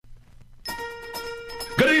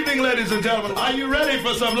evening, ladies and gentlemen. Are you ready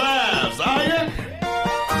for some laughs? Are you?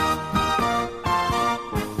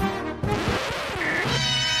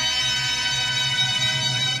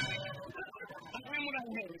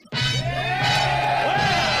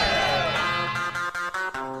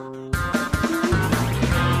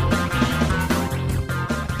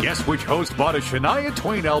 Guess which host bought a Shania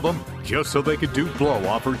Twain album just so they could do blow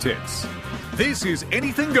off her tits? This is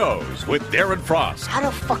Anything Goes with Darren Frost. How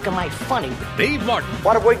the fuck am I funny? Dave Martin.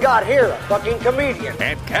 What have we got here? A fucking comedian.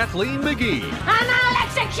 And Kathleen McGee. And I'll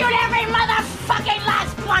execute every motherfucking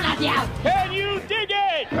last one of you! Can you dig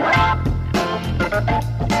it?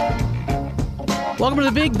 Welcome to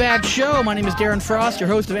the Big Bad Show. My name is Darren Frost, your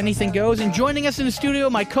host of Anything Goes. And joining us in the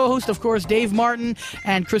studio, my co-host, of course, Dave Martin.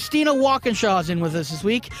 And Christina Walkinshaw is in with us this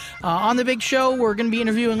week. On the Big Show, we're going to be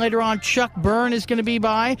interviewing later on. Chuck Byrne is going to be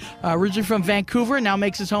by, originally from Vancouver, now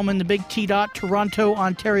makes his home in the Big T-Dot, Toronto,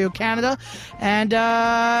 Ontario, Canada. And,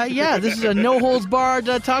 this is a no-holds-barred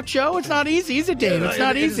talk show. It's not easy, is it, Dave? It's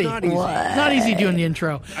not easy. It's not easy. It's not easy doing the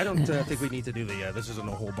intro. I don't think we need to do this is a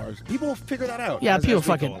no-hold-barred. People will figure that out. Yeah, as people we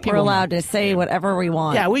fucking... go along. people We're allowed to say whatever we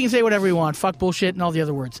want. Yeah, we can say whatever we want. Fuck, bullshit, and all the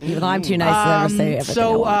other words. Even though I'm too nice to ever say everything.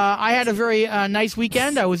 So I had a very nice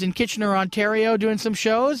weekend. I was in Kitchener, Ontario, doing some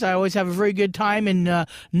shows. I always have a very good time in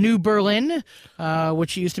New Berlin,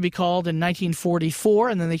 which used to be called in 1944,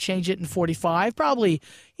 and then they changed it in 45, probably,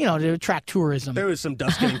 to attract tourism. There was some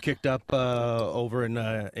dust getting kicked up over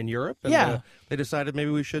in Europe. And, they decided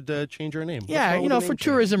maybe we should change our name. Yeah, for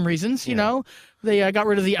tourism reasons, They got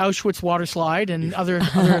rid of the Auschwitz water slide and other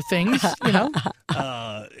things,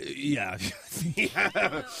 Yeah.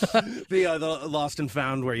 The lost and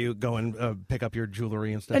found where you go and pick up your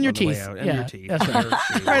jewelry and stuff And your on the way teeth. out. And Yeah, your teeth. that's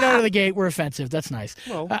right. Right out of the gate, we're offensive. That's nice.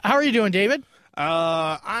 Well. How are you doing, David?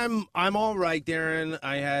 I'm all right, Darren.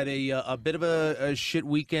 I had a bit of a shit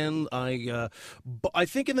weekend. I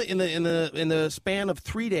think in the span of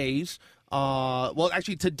 3 days.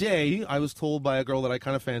 Actually, today I was told by a girl that I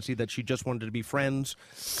kind of fancied that she just wanted to be friends,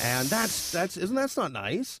 and that's not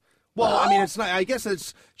nice. Well, I mean, it's not. I guess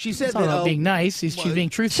it's. She said It's not that about being nice. She's being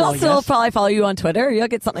truthful. She'll still probably follow you on Twitter. You'll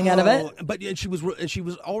get something out of it. But she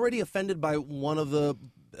was already offended by one of the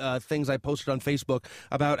things I posted on Facebook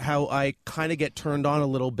about how I kind of get turned on a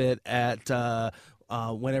little bit at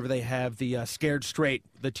whenever they have the Scared Straight,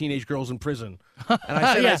 the teenage girls in prison. And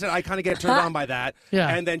I said I kind of get turned on by that. Yeah.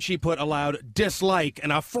 And then she put a loud dislike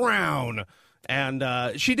and a frown. And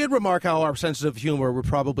she did remark how our senses of humor were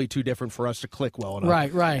probably too different for us to click well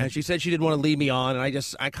enough. Right. And she said she didn't want to lead me on, and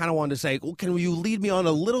I kind of wanted to say, well, can you lead me on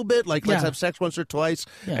a little bit? Like, let's have sex once or twice,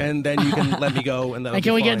 and then you can let me go. And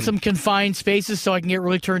can we get in some confined spaces so I can get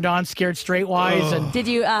really turned on, Scared Straight wise? And Did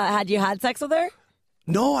you had you had sex with her?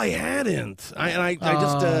 No, I hadn't. I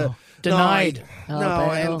just denied.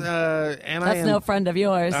 And That's no friend of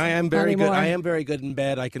yours. I am very anymore. good. I am very good in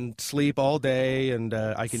bed. I can sleep all day, and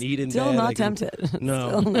I can eat in Still bed. not tempted.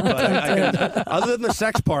 No, Still not but other than the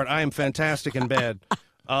sex part, I am fantastic in bed.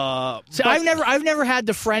 See, I've never had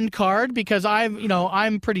the friend card because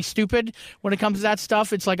I'm pretty stupid when it comes to that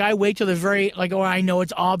stuff. It's like I wait till the very I know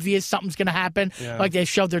it's obvious something's gonna happen. Yeah. Like they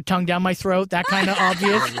shove their tongue down my throat, that kind of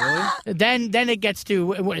obvious. Really? Then it gets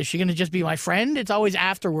to, what, is she gonna just be my friend? It's always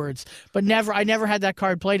afterwards. But I never had that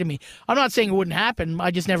card played to me. I'm not saying it wouldn't happen.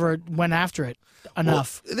 I just never went after it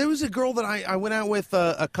enough. Well, there was a girl that I went out with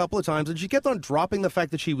a couple of times, and she kept on dropping the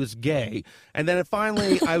fact that she was gay. And then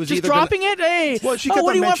finally, I was just either dropping it. Hey, Well, she oh, kept what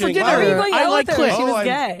on do you want for mentioning, dinner? Why are you going I out like with her? clit. She was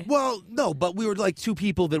gay. Well, no, but we were like two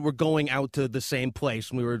people that were going out to the same place,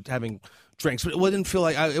 and we were having drinks, but it didn't feel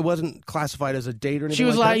like it wasn't classified as a date or anything. She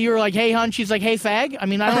was like that. you were like, hey, hun. She's like, hey, fag. I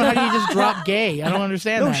mean, I don't know how do you just drop gay. I don't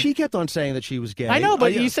understand No, that. she kept on saying that she was gay. I know,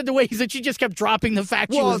 but yeah. you said the way that she just kept dropping the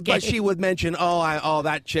fact she was gay. But she would mention,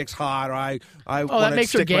 that chick's hot, or I that want to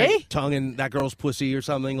makes her stick gay? my tongue in that girl's pussy or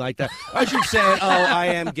something like that. I should say, I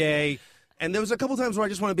am gay. And there was a couple times where I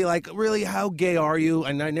just want to be like, really, how gay are you?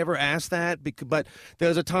 And I never asked that. But there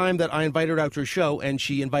was a time that I invited her out to a show, and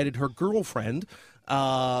she invited her girlfriend.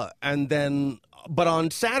 But on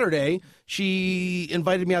Saturday, she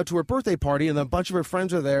invited me out to her birthday party, and a bunch of her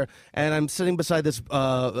friends are there. And I'm sitting beside this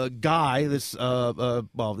guy, he's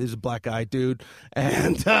a black guy dude.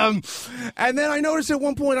 And then I noticed at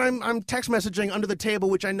one point I'm text messaging under the table,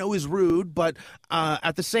 which I know is rude, but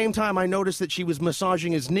at the same time I noticed that she was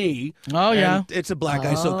massaging his knee. Oh, yeah. And it's a black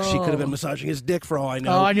guy, so she could have been massaging his dick for all I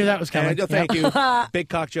know. Oh, I knew that was coming. And, thank you. Big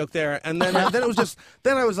cock joke there. And then it was just,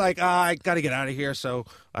 then I was like, I got to get out of here. So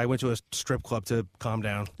I went to a strip club to calm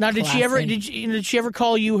down. Now, did she ever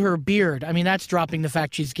call you her beard? I mean, that's dropping the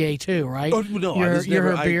fact she's gay too, right? Oh no, you're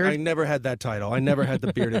her beard. I never had that title. I never had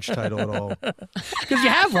the beardage title at all. Because you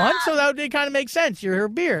have one, so that would kind of make sense. You're her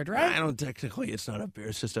beard, right? I don't technically. It's not a beard.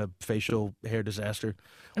 It's just a facial hair disaster.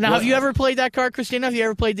 Now, have you ever played that card, Christina? Have you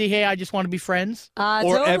ever played the "Hey, I just want to be friends"?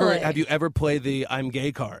 Totally. Have you ever played the "I'm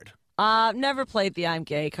gay" card? Never played the I'm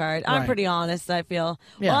gay card. I'm pretty honest, I feel.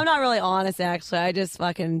 Yeah. Well, I'm not really honest, actually. I just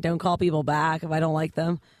fucking don't call people back if I don't like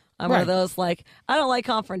them. I'm one of those, like, I don't like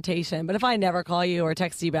confrontation, but if I never call you or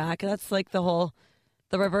text you back, that's like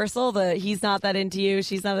the reversal, he's not that into you,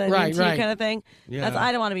 she's not that into you kind of thing. Yeah.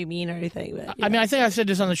 I don't want to be mean or anything. But, I mean, I think I've said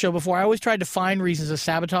this on the show before. I always tried to find reasons to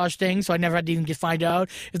sabotage things, so I never had to even find out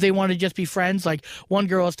if they wanted to just be friends. Like, one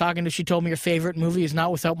girl I was talking to, she told me her favorite movie is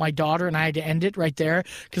Not Without My Daughter, and I had to end it right there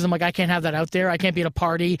because I'm like, I can't have that out there. I can't be at a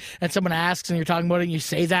party and someone asks and you're talking about it and you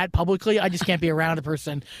say that publicly. I just can't be around a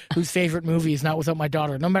person whose favorite movie is Not Without My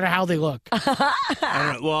Daughter, no matter how they look.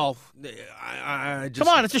 I don't know. Well, I just...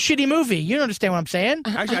 Come on, it's a shitty movie. You don't understand what I'm saying?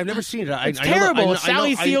 Actually, I've never seen it. It's terrible.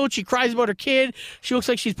 Sally Field, she cries about her kid. She looks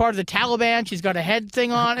like she's part of the Taliban. She's got a head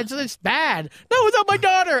thing on. It's bad. No, without my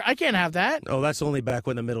daughter. I can't have that. Oh, that's only back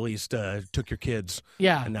when the Middle East took your kids.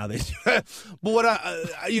 Yeah. And now they... But what?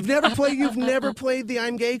 You've never played the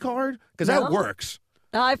I'm gay card? Because that works.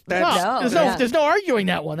 No, there's no arguing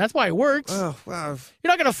that one. That's why it works. Oh, well, you're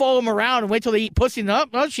not going to follow them around and wait till they eat pussy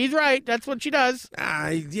up. Well, she's right. That's what she does.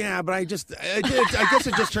 Yeah, but I guess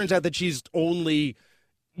it just turns out that she's only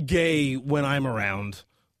gay when I'm around.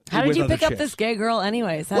 How did you pick up this gay girl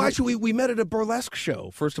anyways? Actually, we met at a burlesque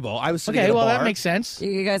show, first of all. I was sitting at a bar. That makes sense.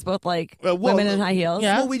 You guys both like women in high heels?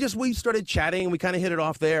 Yeah. Well, we started chatting, and we kind of hit it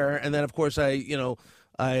off there. And then, of course, I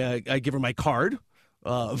give her my card.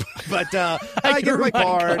 But I give her my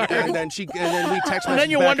card, and then we text. And then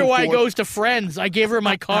you wonder why it goes to friends. I gave her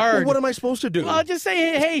my card. Well, what am I supposed to do? Well, just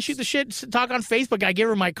say, hey, shoot the shit, talk on Facebook. I give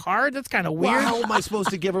her my card. That's kind of weird. Well, how am I supposed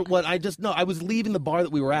to give her what? I was leaving the bar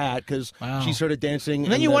that we were at because she started dancing.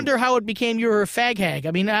 And then you wonder how it became you were a fag hag.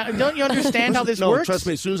 I mean, don't you understand how this works? No, trust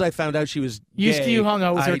me. As soon as I found out she was gay, you hung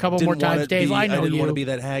out with her a couple more times, Dave. I know I didn't want to be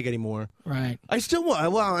that hag anymore. Right. I still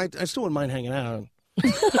wouldn't mind hanging out.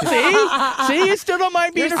 See, you still don't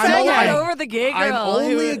mind being a fag. Over the gay girl. I'm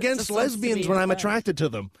only against lesbians when I'm attracted to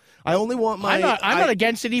them. I only want my. I'm not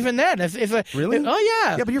against it even then. Really? Oh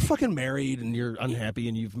yeah. Yeah, but you're fucking married and you're unhappy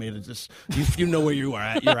and you've made it just. You know where you're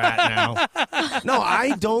at now. No,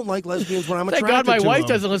 I don't like lesbians when I'm attracted to them. Thank God my wife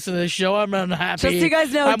doesn't listen to this show. I'm unhappy. Just so you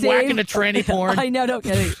guys know, I'm Dave, whacking the tranny porn. I know, no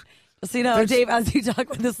kidding. So, Dave, as you talk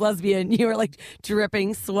with this lesbian, you were like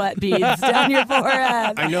dripping sweat beads down your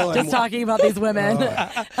forehead. I know. Just talking about these women.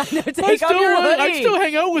 I know, I still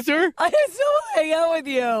hang out with her. I still hang out with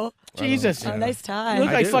you. Jesus. Oh, nice time. You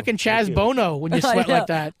look like fucking Chaz Bono when you sweat like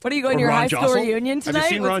that. What are you going to your high school reunion tonight?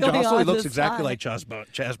 Have you seen Ron Jossel? He looks exactly like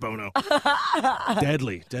Chaz Bono.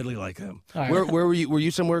 Deadly like him. Right. Where were you? Were you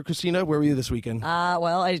somewhere, Christina? Where were you this weekend?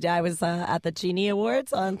 Well, I was at the Genie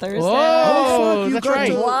Awards on Thursday. Oh, that's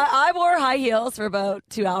right. Well, I wore high heels for about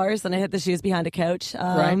 2 hours, and I hid the shoes behind a couch.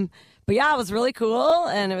 Right. But yeah, it was really cool,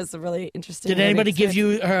 and it was a really interesting. Did anybody give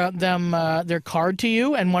you their card to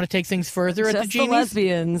you and want to take things further at the Genies?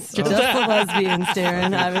 Just the lesbians,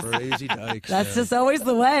 Darren. Crazy dykes. That's just always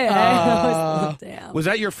the way. Damn. Was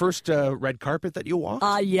that your first red carpet that you walked?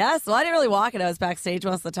 Yes. Well, I didn't really walk it. I was backstage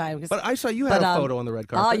most of the time. But I saw you had a photo on the red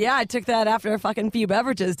carpet. Oh yeah, I took that after a fucking few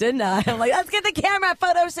beverages, didn't I? I'm like, let's get the camera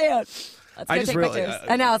photo shoot. Let's go take pictures.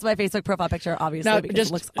 And now it's my Facebook profile picture, obviously, now, because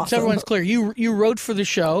it looks awesome. So everyone's clear. You wrote for the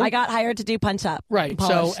show. I got hired to do Punch Up. Right.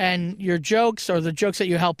 So, and your jokes, or the jokes that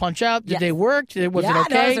you helped Punch Up, did they work? Was it okay?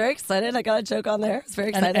 No, I was very excited. I got a joke on there. I was very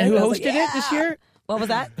excited. And who hosted it this year? What was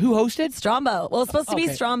that? Who hosted? Strombo. Well, it's supposed to be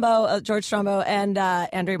Strombo, George Strombo, and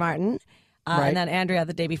Andrea Martin. And then Andrea,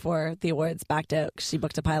 the day before the awards, backed out. She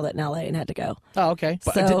booked a pilot in L.A. and had to go. Oh, okay.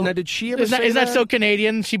 So, did she ever is that so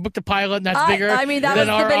Canadian? She booked a pilot and that's bigger I mean, that was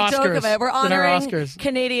the big Oscars, joke of it. We're honoring Oscars.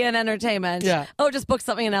 Canadian entertainment. Yeah. Oh, just book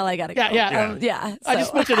something in L.A. Gotta go. Yeah. I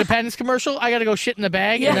just booked a Depends commercial. I got to go shit in the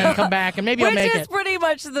bag and then come back and maybe I'll make it. Which is pretty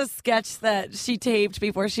much the sketch that she taped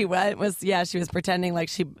before she went. She was pretending like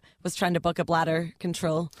she was trying to book a bladder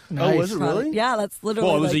control. Nice. Oh, was it really? Yeah, that's literally.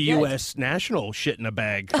 Well, it was a U.S. national shit in a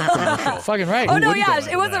bag commercial. Fucking right. Oh no, yeah,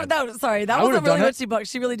 it wasn't. Sorry, that wasn't really what she booked.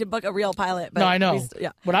 She really did book a real pilot. But no, I know.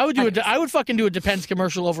 Yeah, but I would I would fucking do a Depends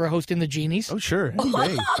commercial over hosting the Genies. Oh sure. Come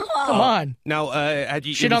on. Now, had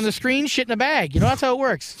you shit on the screen, shit in a bag. You know that's how it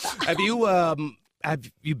works. Have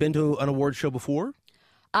you been to an award show before?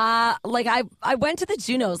 I went to the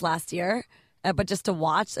Junos last year, but just to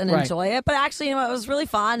watch and enjoy it. But actually, it was really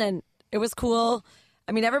fun and it was cool.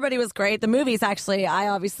 I mean, everybody was great. The movies, actually, I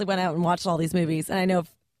obviously went out and watched all these movies, and I know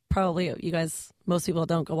probably you guys, most people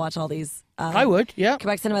don't go watch all these. I would, yeah.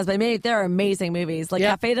 Quebec cinemas, but they're amazing movies. Like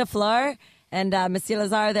Café de Fleur and Monsieur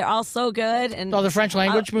Lazare, they're all so good. And the French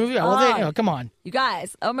language movie? Come on. You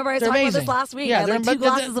guys, I remember I was They're talking amazing. about this last week. Yeah, I had like 2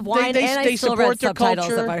 glasses of wine, and I still read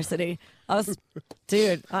subtitles at Varsity.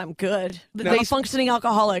 Dude, I'm good. I'm a functioning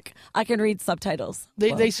alcoholic. I can read subtitles.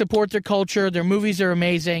 They support their culture. Their movies are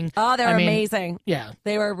amazing. Oh, they're amazing. Yeah,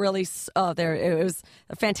 they were really. It was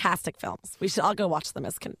fantastic films. We should all go watch them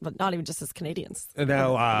but not even just as Canadians.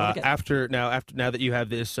 Now, after that you have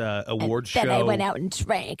this award show, then I went out and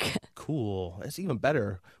drank. Cool. That's even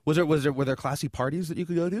better. Were there classy parties that you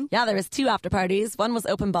could go to? Yeah, there was 2 after parties. One was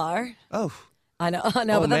open bar. Oh. I know, but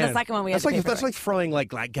then the second one we had to pay for. That's like throwing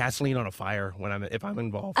like gasoline on a fire if I'm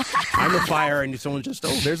involved. I'm the fire and someone just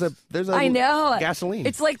there's a I know gasoline.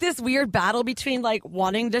 It's like this weird battle between like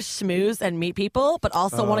wanting to schmooze and meet people, but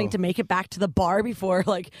also wanting to make it back to the bar before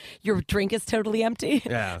like your drink is totally empty.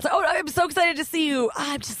 Yeah. So I'm so excited to see you.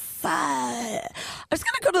 I'm just gonna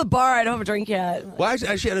go to the bar. I don't have a drink yet. Well,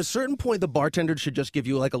 actually, at a certain point, the bartender should just give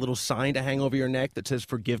you like a little sign to hang over your neck that says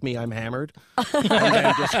 "Forgive me, I'm hammered,"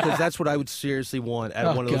 because that's what I would seriously want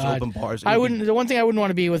at one of those open bars. The one thing I wouldn't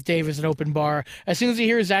want to be with Dave is an open bar. As soon as he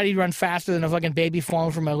hears that, he'd run faster than a fucking baby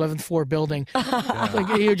falling from an 11th floor building. Like,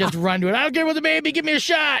 he would just run to it. I don't care about the baby. Give me a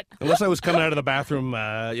shot. Unless I was coming out of the bathroom,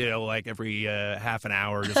 like every half an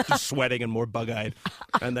hour, just sweating and more bug-eyed,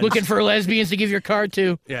 and then looking for lesbians to give your card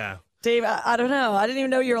to. Yeah. Dave, I don't know. I didn't even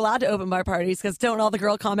know you were allowed to open bar parties because don't all the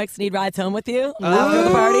girl comics need rides home with you after the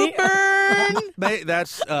party?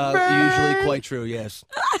 That's usually quite true, yes.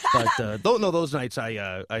 But those nights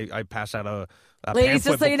I pass out a ladies,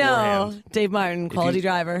 just so you beforehand. know, Dave Martin, quality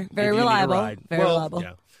driver, very reliable, very reliable.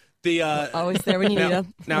 Yeah. Always there when you need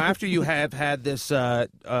him. Now, after you have had this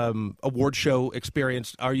award show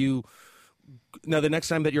experience, are you now the next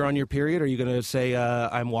time that you're on your period? Are you going to say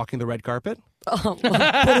I'm walking the red carpet? Oh,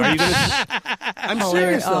 I'm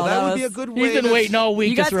serious though. That would be a good way. He's been waiting all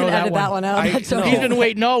week you guys to throw can edit that one out. He's been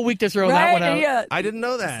waiting all week to throw that one out. Yeah. I didn't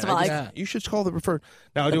know that. You should call the referred.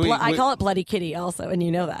 Now, I call it Bloody Kitty also, and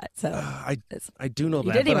you know that. So I do know that.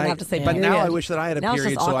 You didn't even have to say but period. now I wish that I had a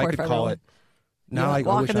period so I could call it. Now I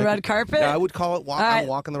walking the red carpet. Yeah, I would call it I'm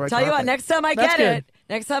walking the red carpet. Tell you what, next time I get it.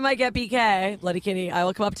 Next time I get BK, Bloody Kitty, I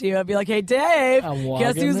will come up to you and be like, hey, Dave,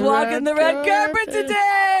 guess who's walking the red carpet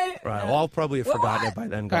today? Right. Well, I'll probably have forgotten it by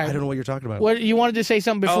then. Right. I don't know what you're talking about. What you wanted to say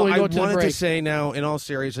something before we go to the break? I wanted to say now, in all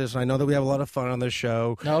seriousness, I know that we have a lot of fun on this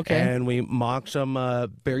show. Okay. And we mock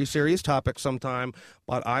some very serious topics sometime.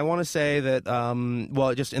 But I want to say that,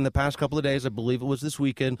 just in the past couple of days, I believe it was this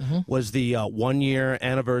weekend, was the 1-year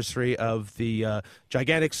anniversary of the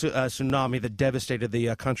gigantic tsunami that devastated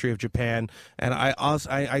the country of Japan. And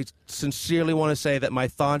I sincerely want to say that my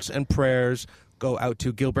thoughts and prayers go out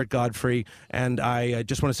to Gilbert Godfrey. And I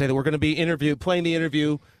just want to say that we're going to be playing the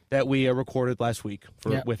interview that we recorded last week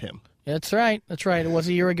with him. That's right. It was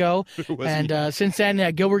a year ago. Since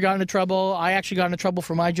then, Gilbert got into trouble. I actually got into trouble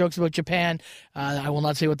for my jokes about Japan. I will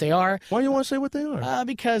not say what they are. Why do you want to say what they are?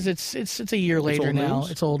 Because it's a year later now. News?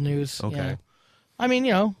 It's old news. Okay. Yeah. I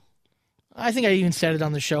mean, I think I even said it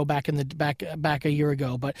on the show back a year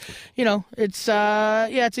ago. But it's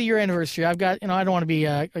it's a year anniversary. I've got I don't want to be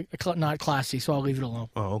not classy, so I'll leave it alone.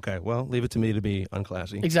 Oh, okay. Well, leave it to me to be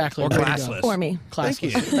unclassy. Exactly. Or classless. Or me.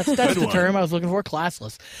 Classless. That's the term I was looking for.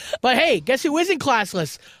 Classless. But hey, guess who isn't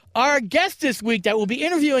classless? Our guest this week that we'll be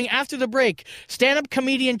interviewing after the break, stand-up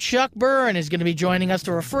comedian Chuck Byrne is going to be joining us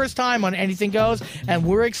for the first time on Anything Goes, and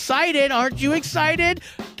we're excited. Aren't you excited?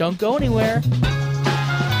 Don't go anywhere.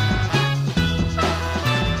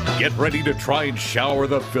 Get ready to try and shower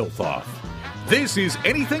the filth off. This is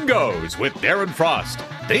Anything Goes with Darren Frost,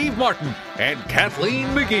 Dave Martin, and Kathleen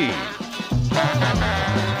McGee.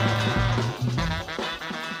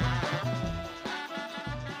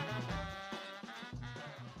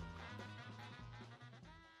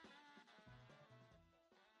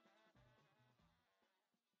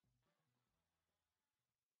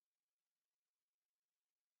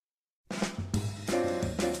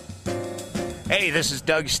 Hey, this is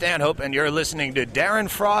Doug Stanhope, and you're listening to Darren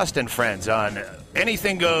Frost and Friends on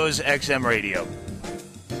Anything Goes XM Radio.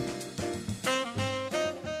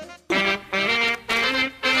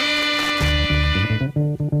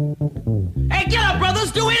 Hey, get up,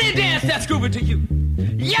 brothers. Do any dance that's groovy to you.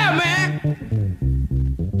 Yeah, man.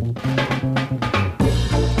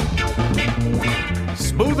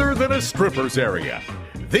 Smoother than a stripper's area.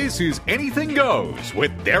 This is Anything Goes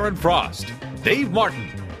with Darren Frost, Dave Martin,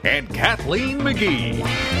 and Kathleen McGee.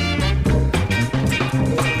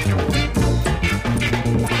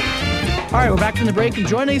 All right, we're back from the break, and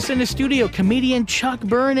joining us in the studio, comedian Chuck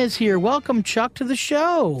Byrne is here. Welcome, Chuck, to the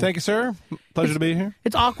show. Thank you, sir. Pleasure to be here.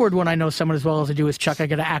 It's awkward when I know someone as well as I do as Chuck. I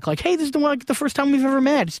got to act like, hey, this is the first time we've ever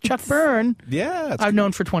met. It's Chuck Byrne. Yeah. I've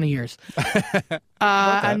known for 20 years.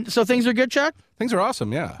 And so things are good, Chuck? Things are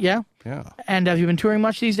awesome, yeah. Yeah? Yeah. And have you been touring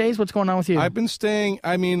much these days? What's going on with you? I've been staying,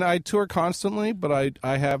 I tour constantly, but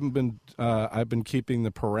I haven't been, I've been keeping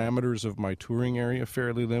the parameters of my touring area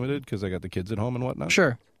fairly limited because I got the kids at home and whatnot.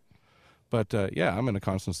 Sure. But, yeah, I'm in a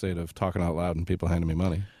constant state of talking out loud and people handing me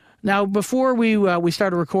money. Now, before we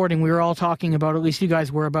started recording, we were all talking about, at least you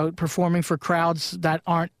guys were, about performing for crowds that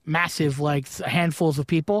aren't massive, like handfuls of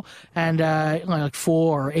people, and like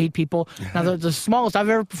 4 or 8 people. Now, the smallest I've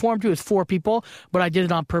ever performed to is 4 people, but I did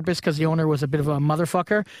it on purpose because the owner was a bit of a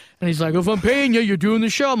motherfucker. And he's like, if I'm paying you, you're doing the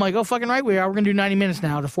show. I'm like, oh, fucking right we are. We're going to do 90 minutes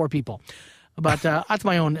now to 4 people. But that's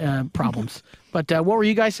my own problems. But what were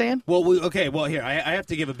you guys saying? Well, here, I have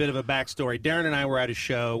to give a bit of a backstory. Darren and I were at a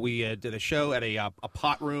show. We did a show at a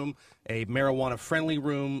pot room, a marijuana-friendly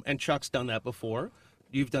room, and Chuck's done that before.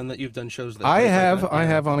 You've done that. You've done shows that. I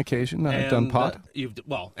have on occasion. I've done pot. But you've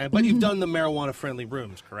done the marijuana-friendly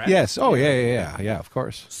rooms, correct? Yes. Oh, yeah, of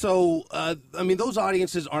course. So, those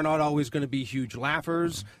audiences are not always going to be huge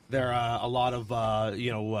laughers. There are a lot of,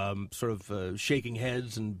 shaking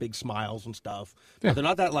heads and big smiles and stuff. Yeah. They're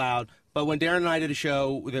not that loud. But when Darren and I did a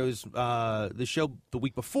show, there was the show the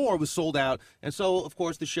week before was sold out, and so of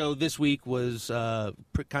course the show this week was kind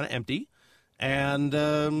of empty. And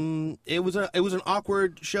it was an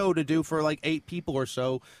awkward show to do for like 8 people or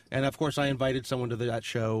so. And of course, I invited someone to that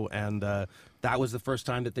show, and that was the first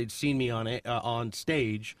time that they'd seen me on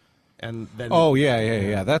stage. And then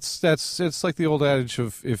That's it's like the old adage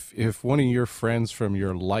of if one of your friends from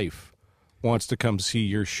your life wants to come see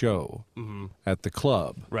your show at the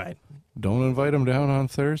club, right? Don't invite them down on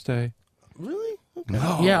Thursday. Really? Okay.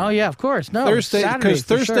 No. Yeah. Oh yeah. Of course. No. Thursday, because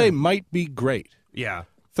Thursday sure. might be great. Yeah.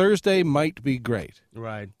 Thursday might be great.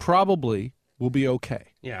 Right. Probably will be okay.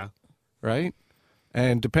 Yeah. Right?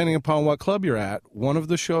 And depending upon what club you're at, one of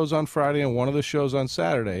the shows on Friday and one of the shows on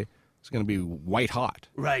Saturday is going to be white hot.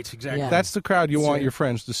 Right, exactly. Yeah. That's the crowd you want your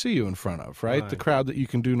friends to see you in front of, right? The crowd that you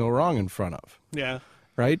can do no wrong in front of. Yeah.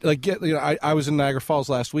 Right? Like, I was in Niagara Falls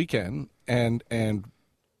last weekend, and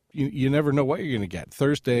you never know what you're going to get.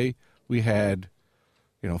 Thursday, we had,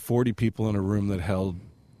 40 people in a room that held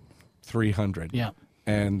 300. Yeah.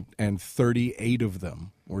 And 38 of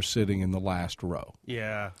them were sitting in the last row.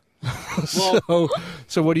 Yeah. So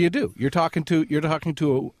what do? You're talking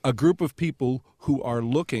to a group of people who are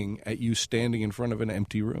looking at you standing in front of an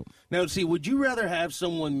empty room. Now, see, would you rather have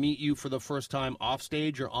someone meet you for the first time off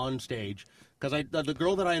stage or on stage? Because the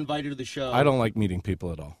girl that I invited to the show, I don't like meeting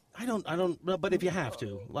people at all. I don't. But if you have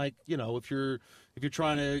to, like, if you're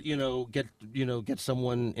trying to, get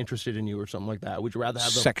someone interested in you or something like that, would you rather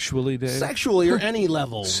have them Sexually, Dave? Sexually or any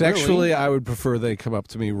level? Sexually, really? I would prefer they come up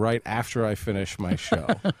to me right after I finish my show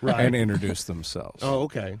and introduce themselves. Oh,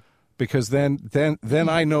 okay. Because then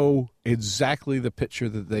I know exactly the picture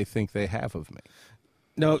that they think they have of me.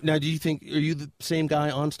 No, now, do you think, are you the same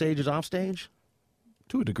guy on stage as off stage?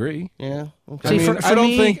 To a degree. Yeah. Okay.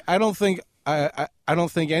 See, I don't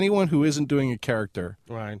think anyone who isn't doing a character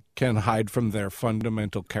can hide from their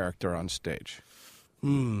fundamental character on stage.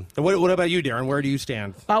 What about you, Darren? Where do you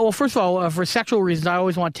stand? Well, first of all, for sexual reasons, I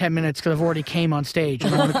always want 10 minutes because I've already came on stage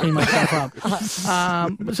and I want to clean myself up.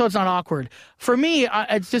 So it's not awkward. For me,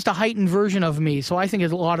 it's just a heightened version of me. So I think a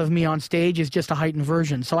lot of me on stage is just a heightened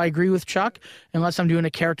version. So I agree with Chuck, unless I'm doing a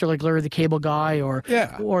character like Larry the Cable Guy or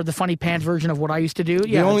the funny pants version of what I used to do.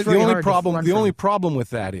 Yeah, the only problem with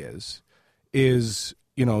that is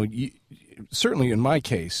certainly in my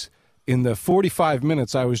case, in the 45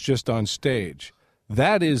 minutes I was just on stage,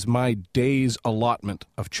 that is my day's allotment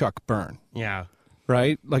of Chuck Byrne. Yeah.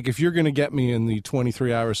 Right? Like, if you're going to get me in the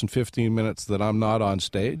 23 hours and 15 minutes that I'm not on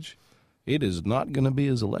stage, it is not going to be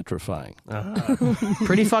as electrifying.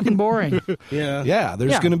 Pretty fucking boring. Yeah. Yeah,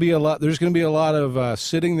 there's going to be a lot. There's going to be a lot of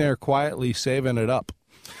sitting there quietly saving it up.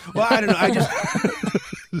 Well, I don't know.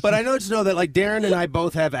 But I know to know that, like, Darren and I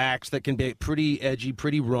both have acts that can be pretty edgy,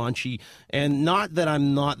 pretty raunchy, and not that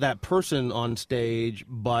I'm not that person on stage,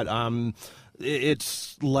 but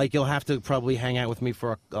it's like you'll have to probably hang out with me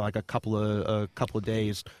for a couple of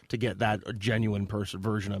days to get that genuine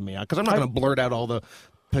version of me, because I'm not going to blurt out all the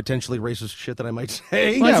potentially racist shit that I might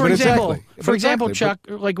say. Well, for example, Chuck,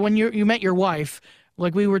 like when you met your wife.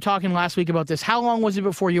 Like we were talking last week about this. How long was it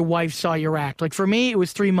before your wife saw your act? Like for me, it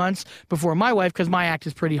was 3 months before my wife, because my act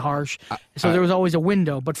is pretty harsh. So there was always a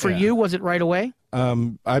window. But for you, was it right away?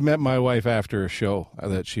 I met my wife after a show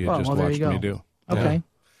that she had just watched me do. Okay.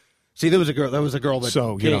 See, there was a girl. That was a girl that.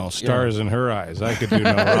 So stars in her eyes. I could do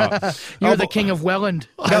no wrong. You're the king of Welland.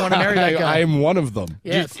 I want to marry that guy. I'm one of them.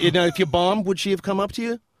 Yes. If you bombed, would she have come up to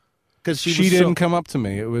you? Because she didn't come up to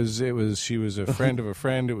me. It was. She was a friend of a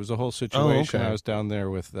friend. It was a whole situation. Oh, okay. I was down there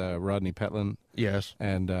with Rodney Petlin. Yes.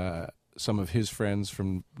 And some of his friends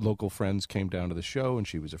from local friends came down to the show, and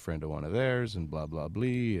she was a friend of one of theirs, and blah blah blah.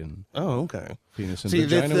 And okay. Penis and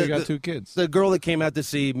vagina. We got 2 kids. The girl that came out to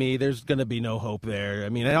see me, there's going to be no hope there. I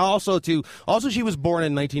mean, and also she was born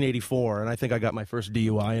in 1984, and I think I got my first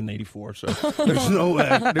DUI in '84. So there's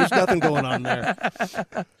there's nothing going on there.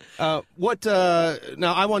 Now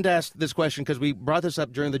I wanted to ask this question because we brought this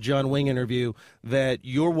up during the John Wing interview. That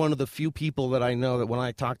you're one of the few people that I know that when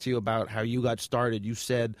I talked to you about how you got started, you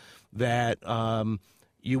said that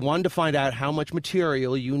you wanted to find out how much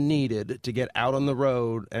material you needed to get out on the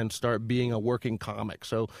road and start being a working comic.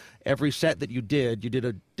 So every set that you did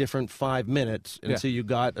a different 5 minutes, and so you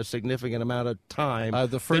got a significant amount of time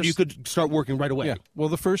that you could start working right away. Yeah. Well,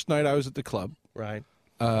 the first night I was at the club, right?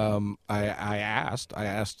 I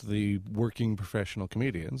asked the working professional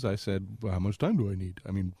comedians. I said, well, how much time do I need?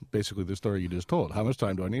 I mean, basically the story you just told. How much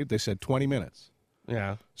time do I need? They said 20 minutes.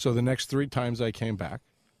 Yeah. So the next 3 times I came back,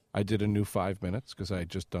 I did a new 5 minutes because I had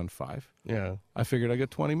just done 5. Yeah. I figured I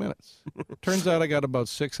got 20 minutes. Turns out I got about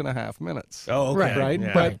 6.5 minutes. Oh, okay. Right?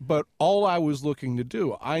 Yeah. But all I was looking to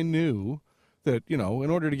do, I knew that, in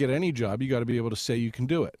order to get any job, you got to be able to say you can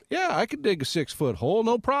do it. Yeah, I could dig a 6-foot hole,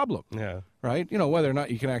 no problem. Yeah. Right? Whether or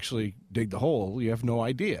not you can actually dig the hole, you have no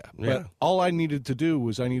idea. Yeah. But all I needed to do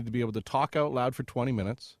was I needed to be able to talk out loud for 20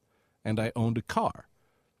 minutes, and I owned a car.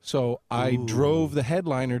 So I drove the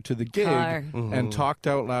headliner to the gig and talked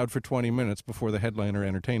out loud for 20 minutes before the headliner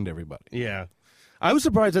entertained everybody. Yeah. I was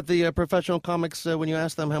surprised that the professional comics, when you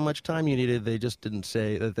asked them how much time you needed, they just didn't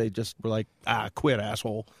say that. They just were like, quit,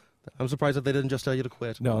 asshole. I'm surprised that they didn't just tell you to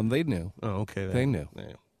quit. No, and they knew. Oh, okay. They knew.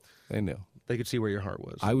 Yeah. They knew. They could see where your heart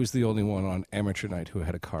was. I was the only one on amateur night who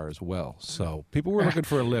had a car as well. So people were looking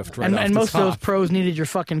for a lift right off and the most top. of those pros needed your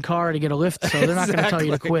fucking car to get a lift, so they're not going to tell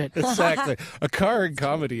you to quit. Exactly. A car in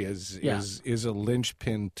comedy is a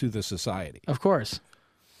linchpin to the society. Of course.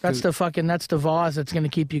 That's the vase that's going to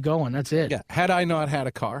keep you going. That's it. Yeah. Had I not had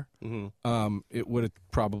a car, it would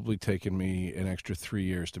have probably taken me an extra 3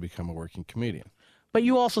 years to become a working comedian. But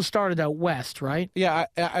you also started out west, right? Yeah,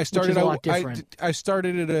 I started Which is out. a lot different. I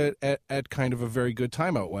started at kind of a very good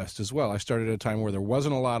time out west as well. I started at a time where there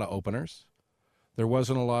wasn't a lot of openers. There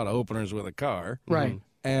wasn't a lot of openers with a car, right?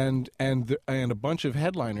 And a bunch of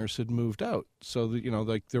headliners had moved out, so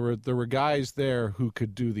that there were guys there who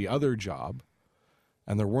could do the other job,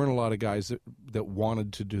 and there weren't a lot of guys that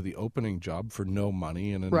wanted to do the opening job for no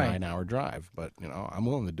money and a 9-hour drive. But I'm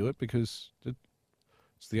willing to do it because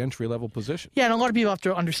it's the entry-level position. Yeah, and a lot of people have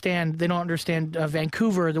to understand, they don't understand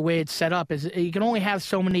Vancouver, the way it's set up, is you can only have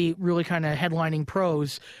so many really kind of headlining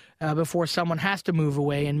pros before someone has to move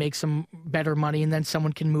away and make some better money, and then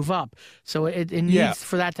someone can move up. So it needs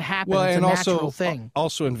for that to happen. Well, it's and a natural thing.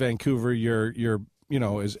 Also in Vancouver, you're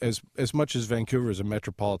as much as Vancouver is a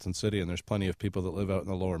metropolitan city, and there's plenty of people that live out in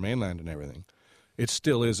the Lower Mainland and everything, it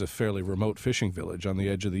still is a fairly remote fishing village on the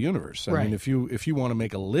edge of the universe. I mean, if you want to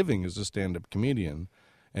make a living as a stand-up comedian,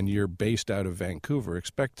 and you're based out of Vancouver,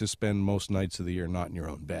 expect to spend most nights of the year not in your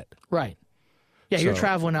own bed. Right. Yeah, you're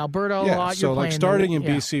traveling Alberta a lot. So you're starting in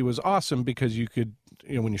BC was awesome because you could,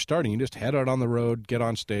 when you're starting, you just head out on the road, get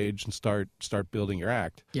on stage, and start building your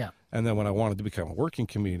act. Yeah. And then when I wanted to become a working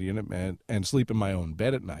comedian and sleep in my own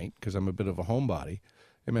bed at night because I'm a bit of a homebody,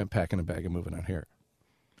 it meant packing a bag and moving out here.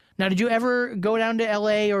 Now, did you ever go down to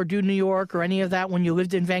L.A. or do New York or any of that when you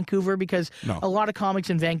lived in Vancouver? Because a lot of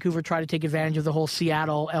comics in Vancouver try to take advantage of the whole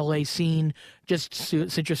Seattle, L.A. scene just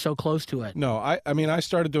since you're so close to it. No, I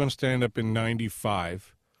started doing stand-up in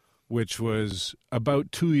 95, which was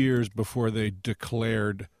about 2 years before they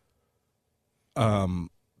declared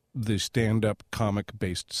the stand-up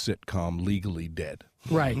comic-based sitcom legally dead.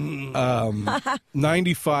 Right.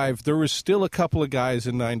 95, there was still a couple of guys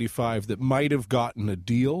in 95 that might have gotten a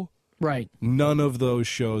deal. Right. None of those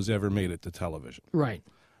shows ever made it to television. Right.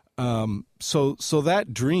 So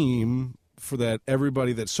that dream for that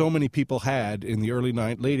everybody that so many people had in the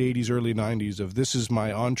late 80s, early 90s of this is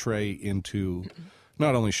my entree into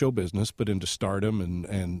not only show business but into stardom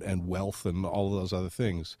and wealth and all of those other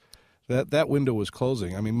things. That window was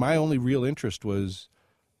closing. I mean, my only real interest was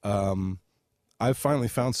I finally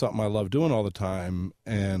found something I love doing all the time,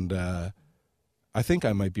 and I think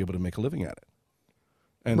I might be able to make a living at it.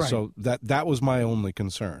 And so that was my only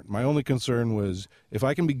concern. My only concern was if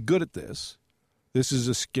I can be good at this, this is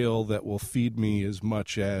a skill that will feed me as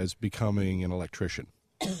much as becoming an electrician.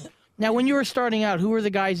 Now, when you were starting out, who were the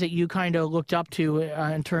guys that you kind of looked up to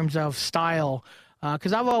in terms of style?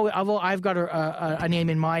 Because I've got a name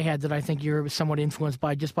in my head that I think you're somewhat influenced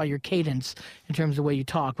by just by your cadence in terms of the way you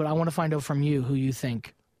talk. But I want to find out from you who you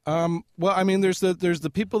think. Well, I mean, there's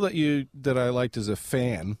the people that I liked as a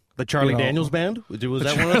fan. The Charlie Daniels Band? Was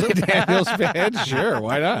that one of them? Charlie Daniels Band? Sure,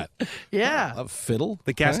 why not? Yeah. A fiddle?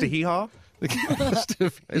 The Cast of Hee Haw?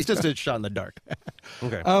 It's just a shot in the dark.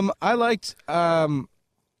 Okay. I liked John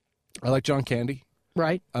Candy.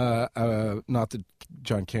 Right. Not that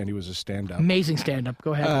John Candy was a stand-up. Amazing stand-up.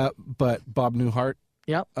 Go ahead. But Bob Newhart.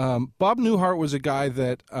 Yep. Bob Newhart was a guy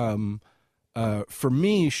that, for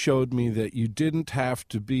me, showed me that you didn't have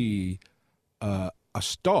to be a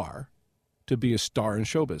star to be a star in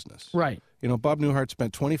show business. Right. You know, Bob Newhart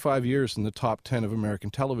spent 25 years in the top 10 of American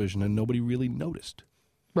television, and nobody really noticed.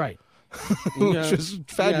 Right. Which is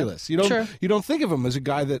fabulous. Yeah. You don't think of him as a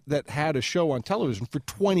guy that had a show on television for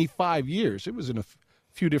 25 years. It was in a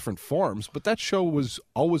few different forms, but that show was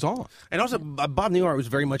always on. And also, Bob Newhart was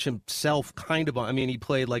very much himself, kind of. I mean, he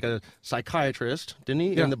played like a psychiatrist, didn't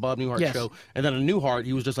he, in the Bob Newhart show? And then on Newhart,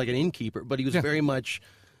 he was just like an innkeeper, but he was very much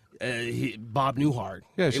Bob Newhart.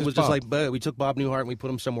 Yeah, it was just like we took Bob Newhart and we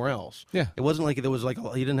put him somewhere else. Yeah, it wasn't like there was like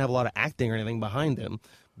he didn't have a lot of acting or anything behind him.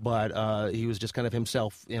 But he was just kind of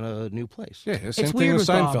himself in a new place. Yeah, same thing with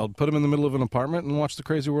Seinfeld. Put him in the middle of an apartment and watch the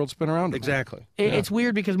crazy world spin around him. Exactly. It's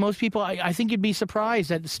weird because most people, I think you'd be surprised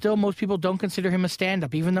that still most people don't consider him a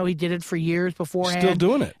stand-up, even though he did it for years beforehand. Still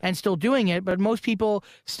doing it. And still doing it, but most people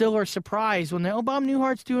still are surprised when Bob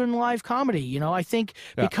Newhart's doing live comedy. You know, I think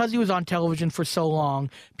because he was on television for so long,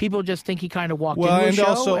 people just think he kind of walked into a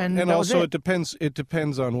show and also it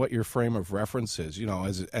depends on what your frame of reference is. You know,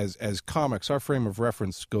 as comics, our frame of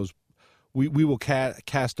reference goes. We will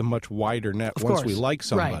cast a much wider net once we like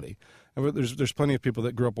somebody. Right. And there's plenty of people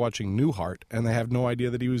that grew up watching Newhart and they have no idea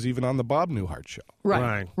that he was even on the Bob Newhart show.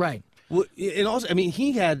 Right. Well, and also, I mean,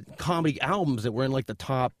 he had comedy albums that were in like the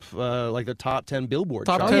top 10 Billboard.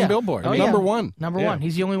 Top 10 Billboard. Number one. Number one.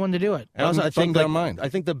 He's the only one to do it. And also, I think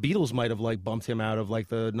the Beatles might have like bumped him out of like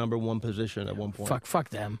the number one position at one point. Fuck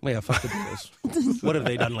them. Yeah, fuck the Beatles. What have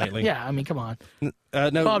they done lately? Yeah, I mean, come on.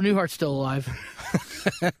 No, Bob Newhart's still alive.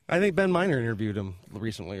 I think Ben Miner interviewed him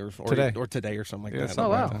recently, or today or something like that. Oh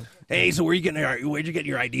wow! Hey, so where'd you get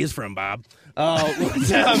your ideas from, Bob? How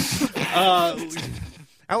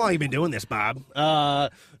long have you been doing this, Bob? Now,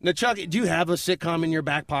 Chuck, do you have a sitcom in your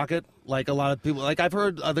back pocket? Like a lot of people, like I've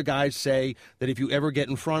heard other guys say that if you ever get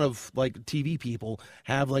in front of like TV people,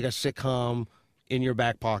 have like a sitcom in your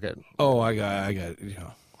back pocket. Oh, I got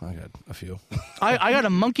a few. I got a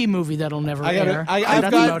monkey movie that'll never air. That's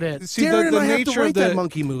about it. See, Darren, the I have nature to write of that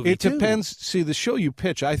monkey movie. It depends. See, the show you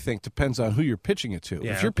pitch, I think, depends on who you're pitching it to.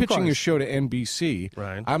 Yeah, if you're pitching your show to NBC,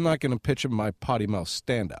 right. I'm not going to pitch them my potty mouth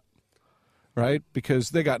stand-up. Right, because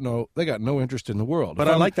they got no interest in the world. But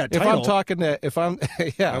I like that title. I like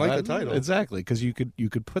the title exactly because you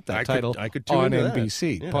could put that title I could on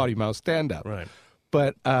NBC, Potty Mouth Stand Up. Right.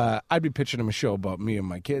 But I'd be pitching them a show about me and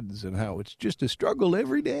my kids and how it's just a struggle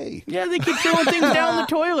every day. Yeah, they keep throwing things down the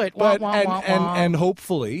toilet. But and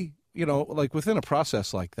hopefully, you know, like within a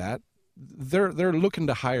process like that, they're looking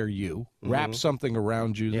to hire you, wrap something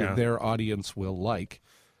around you that their audience will like.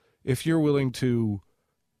 If you're willing to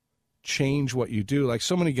change what you do, like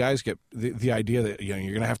so many guys get the idea that you're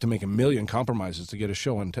going to have to make a million compromises to get a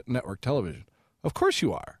show on network television. Of course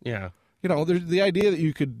you are. Yeah. You know, there's the idea that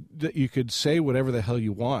you could say whatever the hell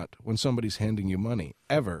you want when somebody's handing you money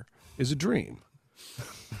ever is a dream.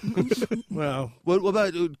 Well, what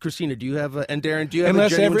about Christina? Do you have and Darren? Do you have a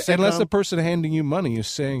genuine sitcom? Unless the person handing you money is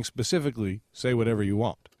saying specifically, say whatever you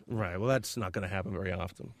want. Right. Well, that's not going to happen very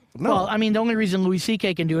often. No. Well, I mean, the only reason Louis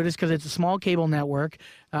C.K. can do it is because it's a small cable network.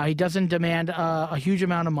 He doesn't demand a huge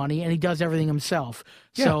amount of money, and he does everything himself.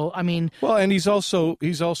 Yeah. So, I mean, well, and he's also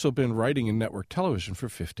been writing in network television for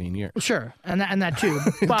 15 years. Sure, and that too.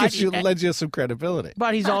 But lends you some credibility.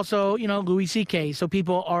 But he's also, Louis C.K., so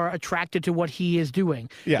people are attracted to what he is doing.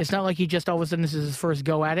 Yeah. It's not like he just all of a sudden this is his first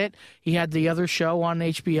go at it. He had the other show on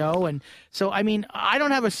HBO, and so I mean, I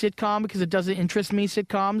don't have a sitcom because it doesn't interest me.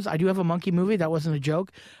 Sitcoms. I do have a monkey movie. That wasn't a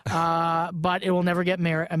joke, but it will never get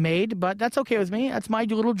made. But that's okay with me. That's my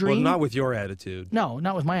little dream. Well, not with your attitude. No,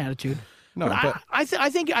 not with my attitude. No, but I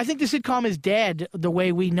think the sitcom is dead the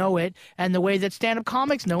way we know it and the way that stand-up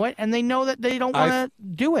comics know it, and they know that they don't want to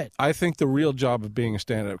do it. I think the real job of being a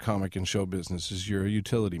stand-up comic in show business is you're a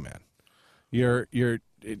utility man. I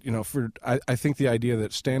think the idea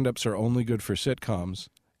that stand-ups are only good for sitcoms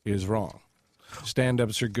is wrong.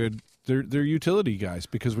 Stand-ups are good. They're utility guys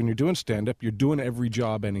because when you're doing stand-up, you're doing every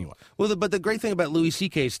job anyway. Well, but the great thing about Louis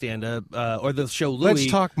C.K.'s stand-up, or the show Louis...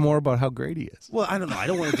 Let's talk more about how great he is. Well, I don't know. I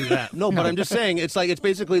don't want to do that. No, but I'm just saying, it's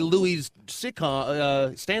basically Louis'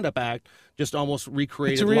 sitcom stand-up act, just almost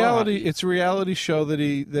recreated. It's a reality show that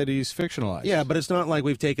he's fictionalized. Yeah, but it's not like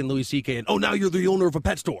we've taken Louis C.K. and now you're the owner of a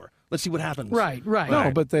pet store. Let's see what happens. Right.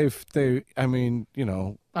 No, but I mean,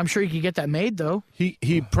 I'm sure you could get that made though.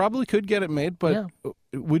 He probably could get it made, but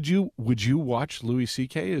would you watch Louis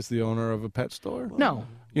C.K. as the owner of a pet store? No.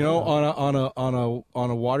 On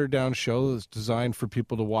a watered down show that's designed for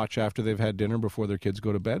people to watch after they've had dinner before their kids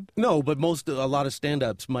go to bed? No, but a lot of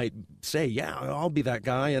stand-ups might say, "Yeah, I'll be that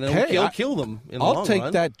guy," and I'll kill them. I'll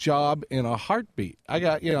take that job in a heartbeat. I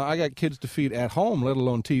got kids to feed at home, let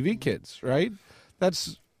alone TV kids. Right?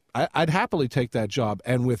 I'd happily take that job,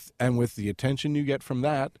 and with the attention you get from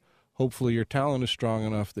that, hopefully your talent is strong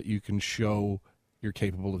enough that you can show you're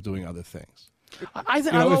capable of doing other things.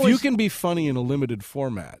 If you can be funny in a limited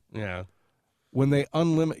format, when they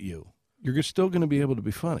unlimit you, you're still going to be able to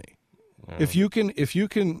be funny. Yeah. If you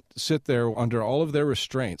can sit there under all of their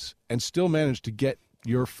restraints and still manage to get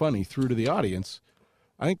your funny through to the audience,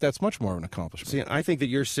 I think that's much more of an accomplishment. See, I think that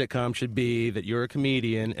your sitcom should be that you're a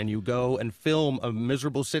comedian and you go and film a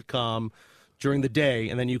miserable sitcom during the day,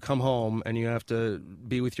 and then you come home and you have to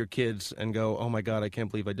be with your kids and go, "Oh my God, I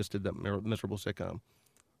can't believe I just did that miserable sitcom."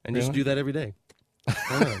 And just do that every day.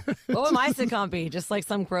 What would my sitcom be? Just like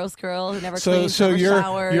some gross girl who never cleans, never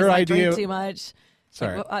showers, your idea, drink too much.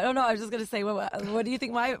 Sorry, I don't know. I was just going to say, what do you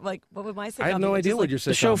think what would my sitcom be? I have no idea what your sitcom.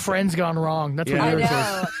 The show Friends Gone Wrong. That's what yours is.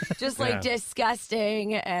 I know. Just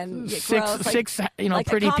disgusting and gross. Six like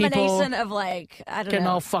pretty a combination people of getting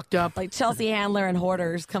all fucked up. Like Chelsea Handler and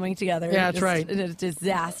hoarders coming together. Yeah, that's right. It's a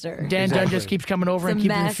disaster. Dan Dunn just keeps coming over and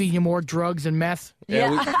keeping feeding you more drugs and meth.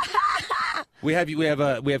 Yeah. We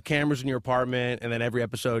have cameras in your apartment, and then every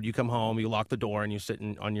episode you come home, you lock the door, and you sit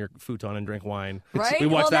on your futon and drink wine. Right? We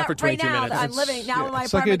watch that for 22 right now, minutes. I'm living now in my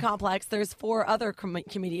apartment complex. There's 4 other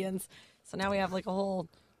comedians, so now we have a whole.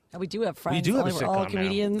 We do have friends. We do have a we're all sitcom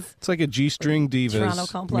comedians. now. It's like a G-string Toronto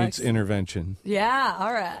Divas complex. meets Intervention. Yeah,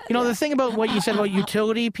 all right. The thing about what you said about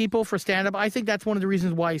utility people for stand-up, I think that's one of the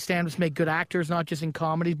reasons why stand-ups make good actors, not just in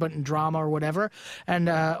comedy, but in drama or whatever. And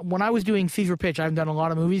when I was doing Fever Pitch, I haven't done a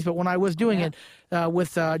lot of movies, but when I was doing it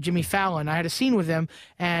with Jimmy Fallon, I had a scene with him,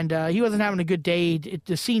 and he wasn't having a good day.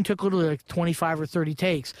 The scene took literally 25 or 30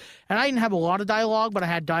 takes. And I didn't have a lot of dialogue, but I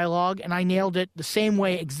had dialogue, and I nailed it the same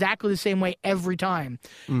way, exactly the same way every time.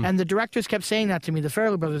 And the directors kept saying that to me, the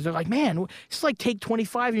Farrelly brothers. They're like, "Man, it's like take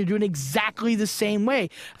 25 and you're doing exactly the same way."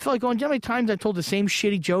 I felt like, do you know how many times I've told the same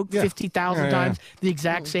shitty joke 50,000 times the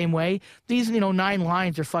exact same way? These, 9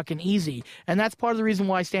 lines are fucking easy. And that's part of the reason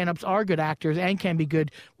why stand-ups are good actors and can be good,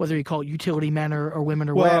 whether you call it utility men or women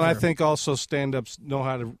or whatever. Well, and I think also stand-ups know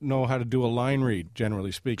how to do a line read,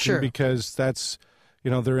 generally speaking, because that's,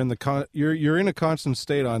 they're in you're in a constant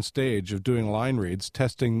state on stage of doing line reads,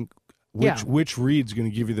 testing which read's going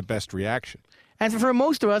to give you the best reaction. And for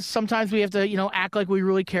most of us, sometimes we have to, act like we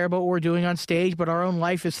really care about what we're doing on stage, but our own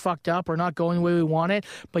life is fucked up or not going the way we want it.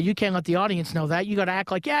 But you can't let the audience know that. You got to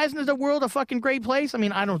act like, isn't the world a fucking great place? I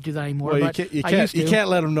mean, I don't do that anymore. Well, but you I used to. You can't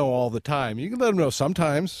let them know all the time. You can let them know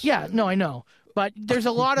sometimes. Yeah, no, I know. But there's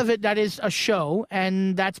a lot of it that is a show,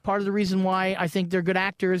 and that's part of the reason why I think they're good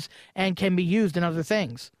actors and can be used in other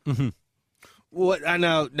things. Mm-hmm. What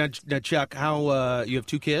now, Chuck? How you have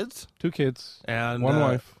 2 kids? 2 kids and 1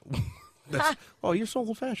 wife. You're so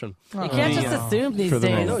old-fashioned. You can't just assume these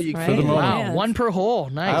days. No, you right? for the moment. Wow, 1 per hole.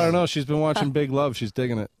 Nice. I don't know. She's been watching Big Love. She's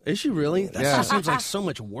digging it. Is she really? That just seems like so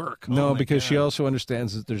much work. No, because she also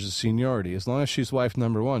understands that there's a seniority. As long as she's wife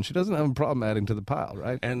number 1, she doesn't have a problem adding to the pile,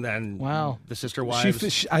 right? And then the sister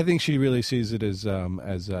wives. I think she really sees it as kind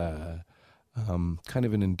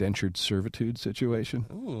of an indentured servitude situation.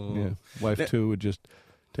 Ooh. Yeah, wife 2 would just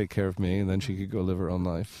take care of me, and then she could go live her own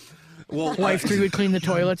life. Well, wife 3 would clean the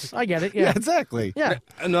toilets. I get it. Yeah, exactly. Yeah.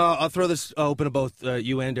 And I'll throw this open to both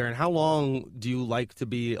you and Darren. How long do you like to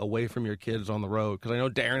be away from your kids on the road? Because I know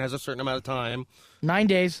Darren has a certain amount of time. 9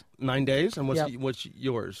 days. 9 days? And what's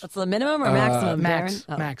yours? That's the minimum or maximum, Max.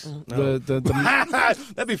 Darren? Max. No.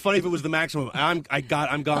 That'd be funny if it was the maximum. I'm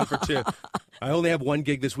gone for 2. I only have 1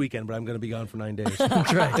 gig this weekend, but I'm going to be gone for 9 days.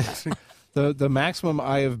 That's right. The maximum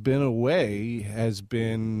I have been away has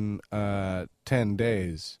been 10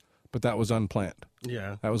 days. But that was unplanned.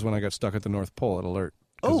 Yeah. That was when I got stuck at the North Pole at Alert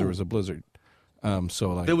because there was a blizzard.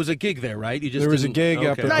 There was a gig there, right? There was a gig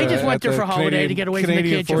up at No, you just went there for a holiday to get away from the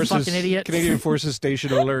kids. You're a fucking idiot. Canadian Forces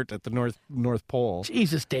Station Alert at the North Pole.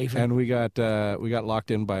 Jesus, David. And we got locked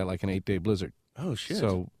in by like an 8-day blizzard. Oh, shit.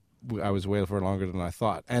 So I was away for longer than I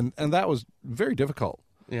thought, and that was very difficult.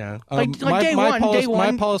 Yeah. Like day one.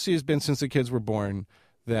 My policy has been since the kids were born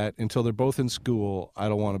that until they're both in school, I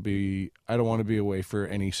don't want to be away for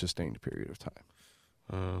any sustained period of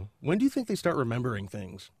time. When do you think they start remembering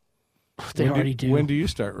things? They already do. When do you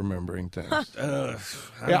start remembering things?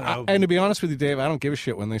 And to be honest with you, Dave, I don't give a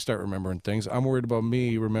shit when they start remembering things. I'm worried about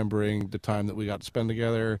me remembering the time that we got to spend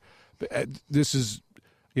together. This is,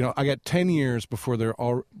 I got 10 years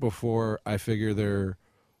before I figure they're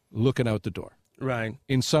looking out the door. Right.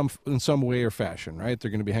 In some way or fashion, right?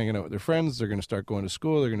 They're going to be hanging out with their friends. They're going to start going to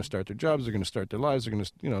school. They're going to start their jobs. They're going to start their lives. They're going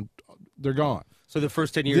to, they're gone. So the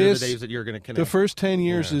first 10 years are the days that you're going to connect. The first 10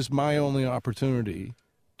 years is my only opportunity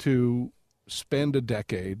to spend a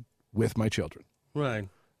decade with my children. Right.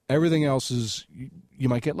 Everything else is, you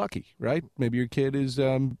might get lucky, right? Maybe your kid is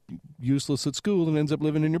useless at school and ends up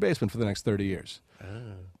living in your basement for the next 30 years.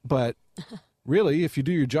 But really, if you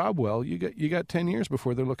do your job well, you got 10 years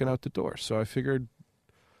before they're looking out the door. So I figured,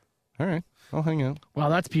 all right, I'll hang out. Well,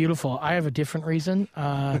 that's beautiful. I have a different reason.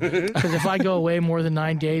 Because if I go away more than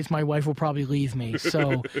 9 days, my wife will probably leave me.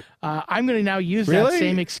 So I'm going to now use that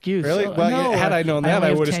same excuse. Really? Well, no, had I known that,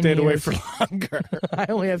 I would have stayed away for longer. I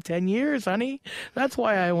only have 10 years, honey. That's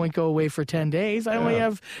why I won't go away for 10 days. I only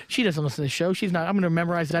have... She doesn't listen to the show. She's not... I'm going to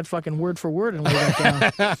memorize that fucking word for word and lay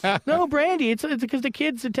that down. No, Brandy, it's because the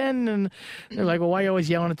kids are 10 and they're like, well, why are you always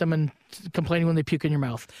yelling at them and complaining when they puke in your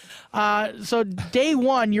mouth? So day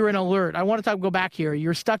one, you're in alert. I want to go back here.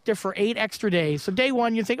 You're stuck there for 8 extra days. So day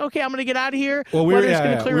one, you think, okay, I'm going to get out of here. Well, going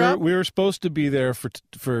to clear up. We were supposed to be there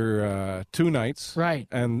for 2 nights, right?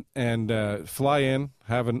 And fly in,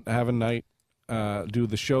 have a night, do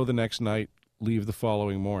the show the next night, leave the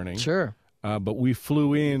following morning. Sure. But we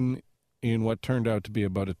flew in what turned out to be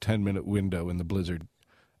about a 10-minute window in the blizzard.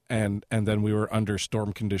 And then we were under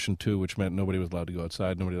storm condition 2, which meant nobody was allowed to go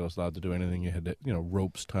outside. Nobody was allowed to do anything. You had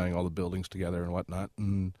ropes tying all the buildings together and whatnot.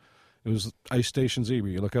 And it was Ice Station Z, where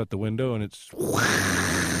you look out the window and it's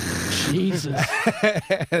Jesus.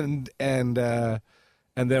 and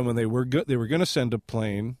then when they were going to send a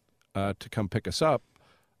plane to come pick us up,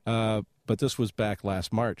 but this was back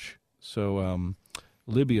last March. So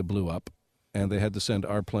Libya blew up. And they had to send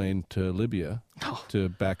our plane to Libya to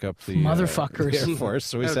back up the motherfuckers Air Force.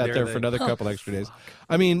 So we sat there for another couple extra days.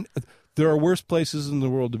 I mean, there are worse places in the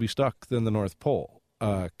world to be stuck than the North Pole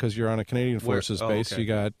because you're on a Canadian Forces base. Okay.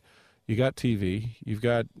 You got TV, you've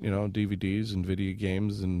got DVDs and video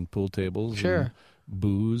games and pool tables, sure, and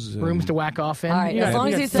booze, and rooms to whack off in. All right, as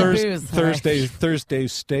long as you said booze.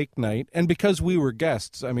 Thursday's steak night, and because we were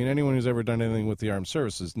guests, I mean, anyone who's ever done anything with the armed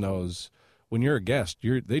services knows. When you're a guest,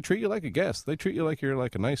 they treat you like a guest. They treat you like you're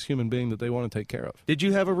like a nice human being that they want to take care of. Did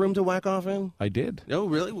you have a room to whack off in? I did. Oh,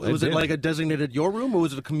 really? Was it like a designated your room, or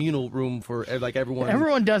was it a communal room for like everyone?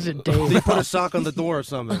 Everyone does it, Dave. They put a sock on the door or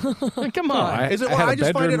something. Come on. I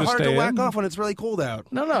just find it hard to whack off when it's really cold out.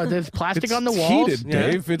 No, there's plastic on the walls. It's heated,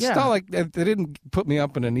 Dave. It's not like they didn't put me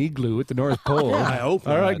up in an igloo at the North Pole. I hope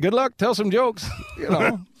All right, good luck. Tell some jokes.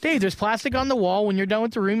 Dave, there's plastic on the wall. When you're done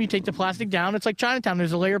with the room, you take the plastic down. It's like Chinatown.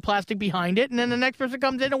 There's a layer of plastic behind it, and then the next person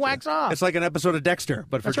comes in and whacks off. It's like an episode of Dexter,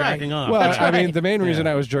 but for jacking off. Well, I mean, the main reason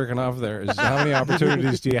I was jerking off there is how many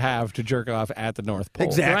opportunities do you have to jerk off at the North Pole?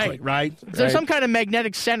 Exactly, right. There's some kind of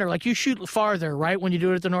magnetic center. Like you shoot farther, right, when you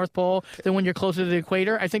do it at the North Pole than when you're closer to the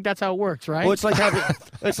equator. I think that's how it works, right? Well, it's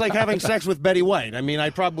like having sex with Betty White. I mean,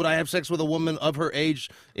 would I have sex with a woman of her age?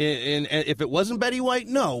 If it wasn't Betty White,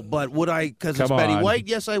 no. But would I? Because it's Betty White.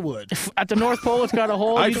 Yes, I would. At the North Pole, it's got a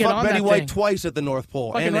hole. I'd you fuck Betty that White thing. twice at the North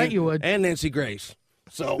Pole. Fucking right, you would. And Nancy Grace.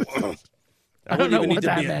 So I don't know what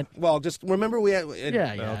that meant. Well, just remember we had.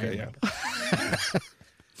 Yeah.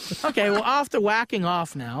 Okay, well, off the whacking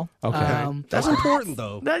off now. Okay. That's important,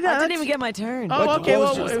 though. I didn't even get my turn. Oh, okay.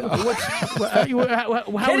 How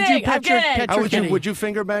would you pet your would you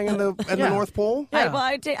finger bang in the North Pole? Yeah. Well,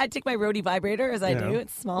 I take my Rode vibrator as I do.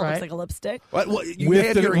 It's small. Looks like a lipstick.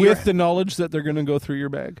 With the knowledge that they're going to go through your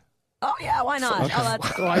bag? Oh yeah, why not? It's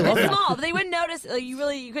small, but they wouldn't notice.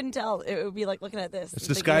 You couldn't tell. It would be like looking at this. It's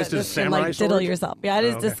disguised as a samurai like, sword. Diddle yourself. Yeah,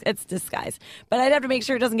 it is. It's disguised. But I'd have to make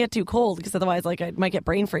sure it doesn't get too cold because otherwise, like, I might get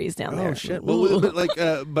brain freeze down there. Oh shit! Well,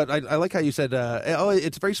 but I like how you said.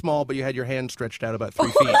 It's very small, but you had your hand stretched out about 3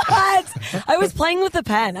 feet. What? I was playing with the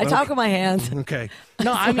pen. I talk with my hands. Okay.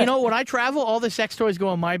 No, when I travel, all the sex toys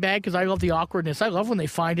go in my bag because I love the awkwardness. I love when they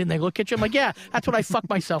find it and they look at you. I'm like, yeah, that's what I fuck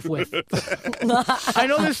myself with. I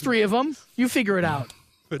know there's 3 of them. You figure it out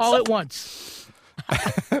all at once.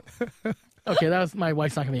 Okay, that was my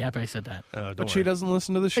wife's not going to be happy I said that. But she doesn't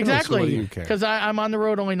listen to the show. So Exactly, what do you care? because I'm on the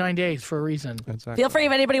road only 9 days for a reason. Exactly. Feel free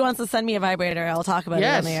if anybody wants to send me a vibrator. I'll talk about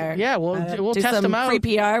Yes, it on the air. yeah, we'll do test some them out. Free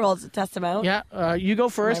PR. We'll test them out. Yeah, you go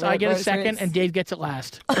first, I get a Rolls second, Royce. and Dave gets it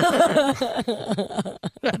last.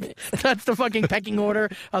 That's the fucking pecking order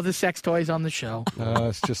of the sex toys on the show.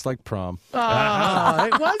 It's just like prom.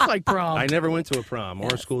 It was like prom. I never went to a prom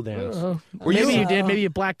or a school dance. Maybe you did. Maybe you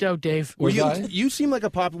blacked out, Dave. Were you seem like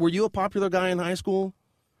were you a popular guy in high school?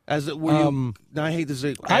 No, I hate to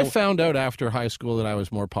say. I found out after high school that I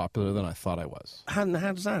was more popular than I thought I was. How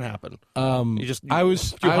does that happen? You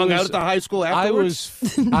hung out at the high school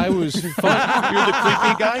afterwards. I was fun. You're the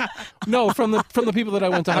creepy guy. No, from the people that I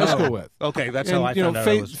went to high school with. Okay, that's how I found out.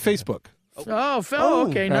 Facebook.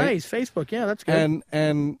 Okay, nice. Facebook, yeah, that's good.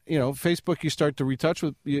 And Facebook, you start to retouch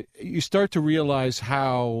with you start to realize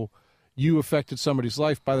how you affected somebody's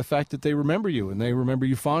life by the fact that they remember you and they remember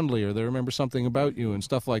you fondly, or they remember something about you and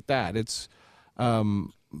stuff like that. It's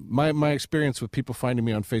my experience with people finding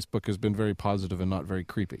me on Facebook has been very positive and not very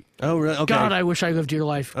creepy. Oh, really? Okay. God, I wish I lived your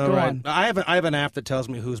life. Go on. I have an app that tells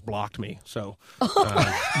me who's blocked me. So,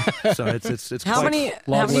 so it's How quite- many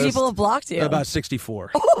list. people have blocked you? About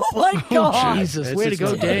 64. Oh my God! Jesus, way to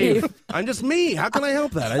go, Dave. I'm just me. How can I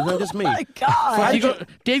help that? I'm just me. Oh my God!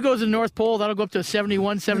 Dave goes to the North Pole. That'll go up to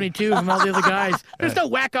 71, 72 from all the other guys. There's no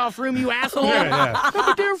whack-off room, you asshole. Yeah.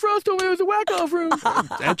 But Darren Frost told me there was a whack-off room.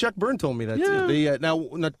 And Chuck Byrne told me that. Yeah. Too. Now,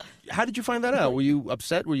 how did you find that out? Were you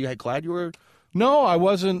upset? Were you glad you were? No, I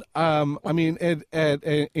wasn't. I mean,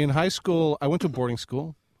 in high school, I went to boarding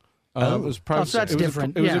school. It was private. So that's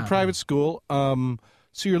different. It was a private school.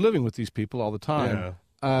 So you're living with these people all the time.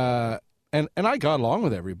 And I got along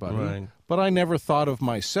with everybody, Right. but I never thought of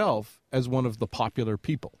myself as one of the popular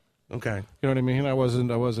people. Okay. You know what I mean? I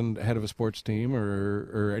wasn't head of a sports team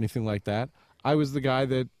or anything like that. I was the guy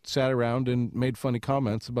that sat around and made funny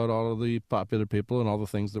comments about all of the popular people and all the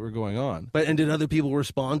things that were going on. And did other people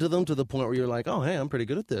respond to them to the point where you're like, oh, hey, I'm pretty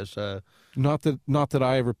good at this? Not that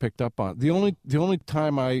I ever picked up on. The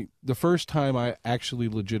first time I actually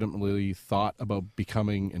legitimately thought about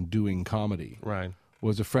becoming and doing comedy, Right.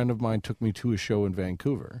 was a friend of mine took me to a show in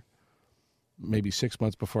Vancouver, maybe 6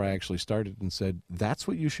 months before I actually started, and said, "That's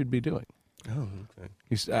what you should be doing." Oh, okay.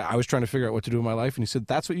 I was trying to figure out what to do in my life, and he said,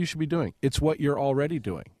 "That's what you should be doing. It's what you're already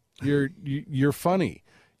doing. You're funny.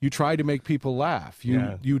 You try to make people laugh.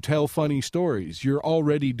 You tell funny stories. You're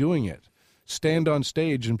already doing it. Stand on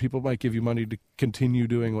stage, and people might give you money to continue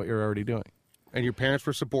doing what you're already doing." And your parents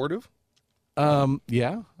were supportive?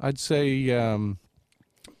 Yeah, I'd say.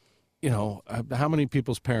 How many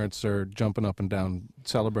people's parents are jumping up and down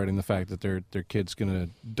celebrating the fact that their kid's going to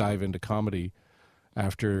dive into comedy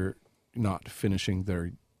after not finishing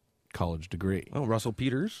their college degree? Oh, Russell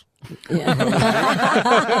Peters. But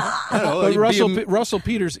Russell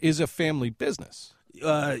Peters is a family business,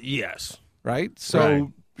 Yes. right?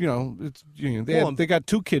 So Right. they got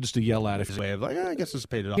two kids to yell at. His way of I guess it's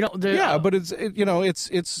paid it off. Yeah, but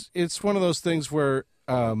it's one of those things where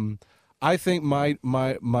I think my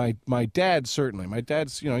dad, certainly, my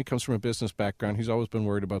dad's, he comes from a business background. He's always been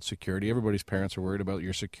worried about security. Everybody's parents are worried about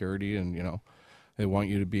your security, and they want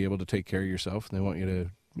you to be able to take care of yourself, and they want you to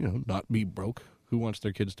not be broke. Who wants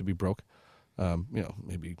their kids to be broke?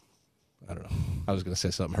 Maybe, I don't know. I was going to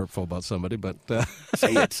say something hurtful about somebody, but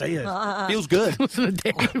Say it. Feels good. Listen to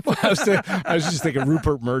Dave. I was just thinking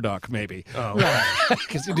Rupert Murdoch, maybe. Oh,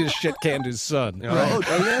 Because he just shit-canned his son. oh,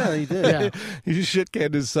 yeah, he did. Yeah. He just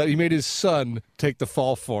shit-canned his son. He made his son take the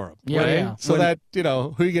fall for him. Yeah, right? yeah. So that, who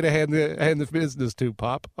are you going to hand the business to,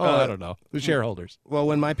 Pop? I don't know. The shareholders. Well,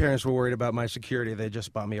 when my parents were worried about my security, they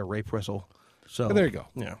just bought me a rape whistle. So There you go.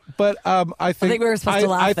 Yeah. But I think we were supposed to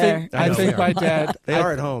laugh there. I think my dad. They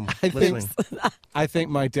are at home listening. I think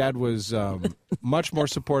my dad was much more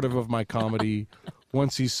supportive of my comedy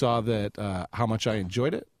once he saw that how much I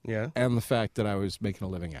enjoyed it, Yeah. and the fact that I was making a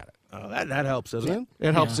living at it. Oh, that helps, doesn't it?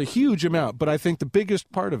 It helps a huge amount. But I think the biggest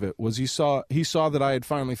part of it was he saw that I had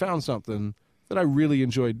finally found something that I really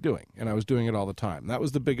enjoyed doing, and I was doing it all the time. That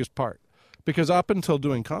was the biggest part. Because up until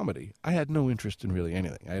doing comedy, I had no interest in really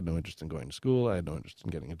anything. I had no interest in going to school. I had no interest in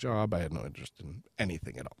getting a job. I had no interest in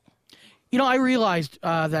anything at all. I realized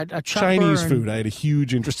that Chuck Chinese Byrne, food. I had a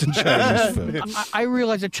huge interest in Chinese food. I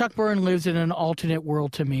realized that Chuck Byrne lives in an alternate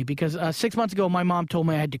world to me because 6 months ago, my mom told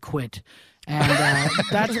me I had to quit. And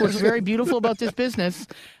that's what's very beautiful about this business.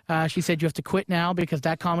 She said, you have to quit now because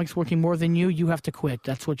that comic's working more than you. You have to quit.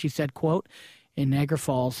 That's what she said, quote, in Niagara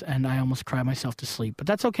Falls, and I almost cried myself to sleep. But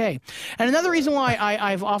that's okay. And another reason why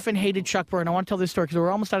I've often hated Chuck Byrne, I want to tell this story because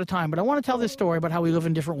we're almost out of time, but I want to tell this story about how we live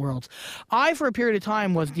in different worlds. I, for a period of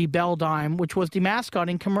time, was the Bell Dime, which was the mascot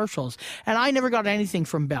in commercials. And I never got anything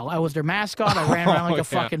from Bell. I was their mascot. I ran around like a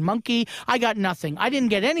fucking monkey. I got nothing. I didn't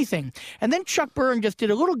get anything. And then Chuck Byrne just did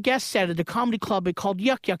a little guest set at a comedy club called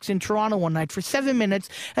Yuck Yucks in Toronto one night for 7 minutes,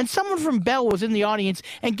 and someone from Bell was in the audience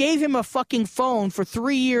and gave him a fucking phone for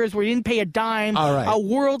 3 years where he didn't pay a dime, a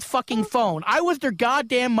world fucking phone. I was their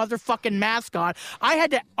goddamn motherfucking mascot. I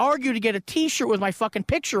had to argue to get a t-shirt with my fucking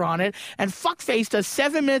picture on it, and fuckface does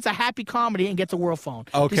 7 minutes of happy comedy and gets a world phone.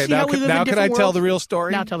 Okay, now can I tell the real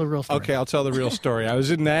story? Now tell the real story. Okay, I'll tell the real story. I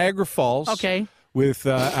was in Niagara Falls. Okay. With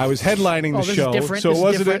I was headlining the show, so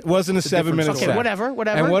it wasn't a 7 minute set. Okay, whatever.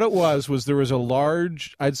 And what it was there was a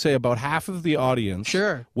large, I'd say about half of the audience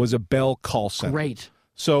was a Bell call center. Great.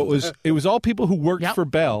 So it was all people who worked for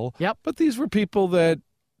Bell. Yep. But these were people that,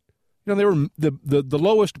 they were the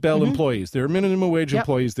lowest Bell employees. They were minimum wage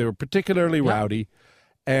employees. They were particularly rowdy.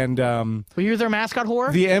 And were you their mascot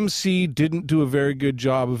whore? The MC didn't do a very good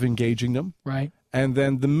job of engaging them. Right. And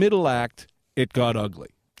then the middle act, it got ugly.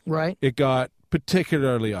 Right. It got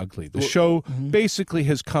particularly ugly. The show basically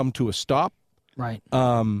has come to a stop. Right.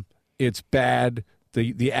 It's bad.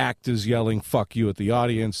 The act is yelling "fuck you" at the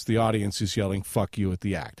audience. The audience is yelling "fuck you" at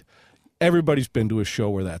the act. Everybody's been to a show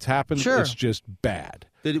where that's happened. Sure. It's just bad.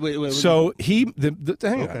 Wait, so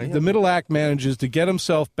the middle act manages to get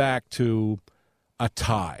himself back to a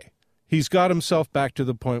tie. He's got himself back to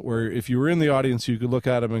the point where if you were in the audience, you could look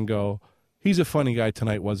at him and go, "He's a funny guy.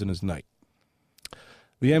 Tonight wasn't his night."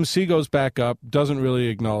 The MC goes back up, doesn't really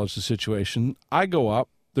acknowledge the situation. I go up.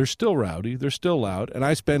 They're still rowdy. They're still loud. And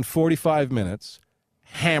I spend 45 minutes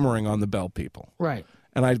hammering on the Bell people. Right.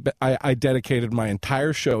 And I dedicated my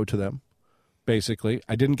entire show to them, basically.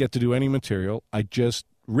 I didn't get to do any material. I just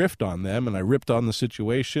riffed on them, and I ripped on the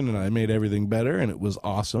situation, and I made everything better, and it was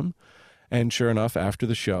awesome. And sure enough, after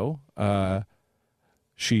the show,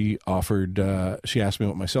 she asked me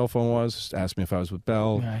what my cell phone was, asked me if I was with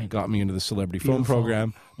Bell, got me into the celebrity phone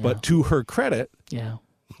program. Yeah. But to her credit,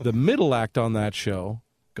 the middle act on that show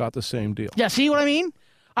got the same deal. Yeah, see what I mean?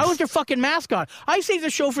 I was their fucking mascot. I saved the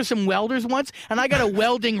show for some welders once, and I got a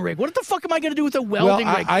welding rig. What the fuck am I going to do with a welding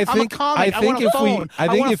rig? I'm a comic. I want a phone. I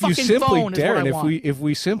think if you simply, Darren, if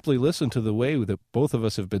we simply listen to the way that both of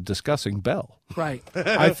us have been discussing Bell, right?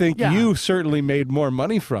 I think you certainly made more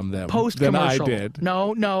money from them than I did.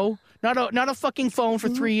 No. Not a fucking phone for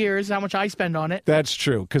 3 years. How much I spend on it? That's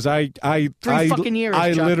true. Because 3 fucking years.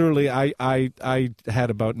 I literally had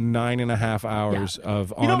about 9.5 hours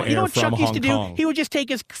of on air from Hong Kong. You know what Chuck used to do? He would just take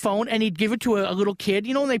his phone and he'd give it to a little kid.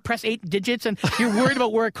 You know when they press 8 digits and you're worried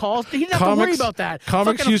about where it calls? He didn't have to worry about that.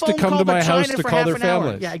 Comics used to come to my house to call their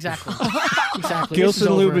families. Yeah, exactly. Exactly.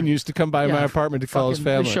 Gilson Lubin used to come by my apartment to call his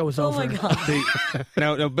family. The show is over. Oh my God.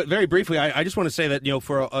 Now, but very briefly, I just want to say that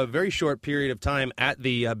for a very short period of time at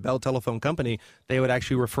the Bell Telephone Company, they would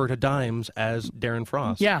actually refer to dimes as Darren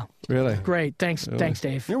Frost. Yeah. Really? Great. Thanks,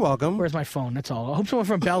 Dave. You're welcome. Where's my phone? That's all. I hope someone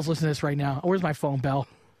from Bell's listening to this right now. Where's my phone, Bell?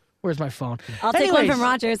 Where's my phone? I'll take one from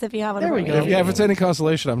Rogers if you have one. There we go. If it's any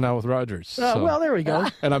consolation, I'm now with Rogers. Well, there we go.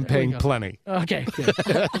 And I'm paying plenty. Okay.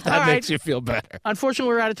 That makes you feel better.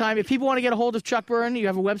 Unfortunately, we're out of time. If people want to get a hold of Chuck Byrne, you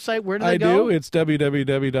have a website. Where do they go? I do. It's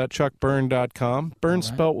www.chuckbyrne.com. Byrne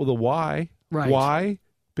spelt with a Y. Right. Why?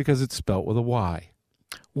 Because it's spelt with a Y.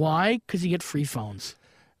 Why? Because you get free phones.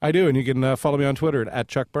 I do, and you can follow me on Twitter at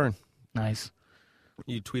Chuck Byrne. Nice.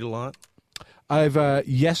 You tweet a lot?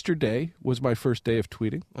 Yesterday was my first day of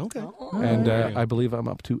tweeting. Okay. And I believe I'm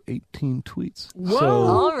up to 18 tweets. Whoa. So,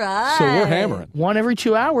 all right. So we're hammering. One every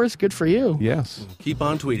 2 hours. Good for you. Yes. Keep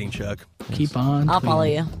on tweeting, Chuck. Keep on I'll tweeting. follow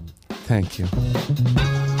you. Thank you.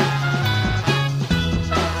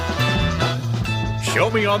 Show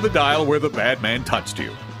me on the dial where the bad man touched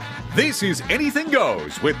you. This is Anything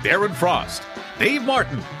Goes with Darren Frost, Dave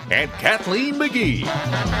Martin, and Kathleen McGee.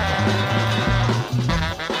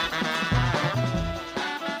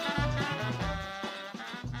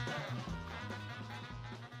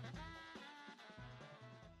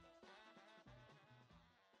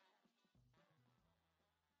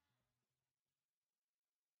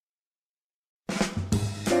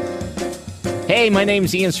 Hey, my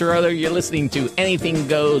name's Ian Serrother. You're listening to Anything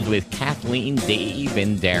Goes with Kathleen, Dave,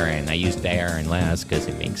 and Darren. I use Darren last because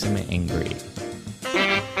it makes him angry.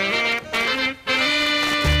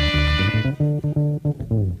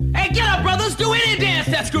 Hey, get up, brothers. Do any dance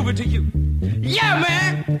that's groovy to you. Yeah,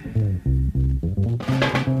 man.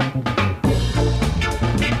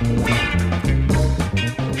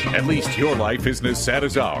 At least your life isn't as sad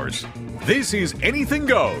as ours. This is Anything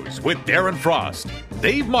Goes with Darren Frost,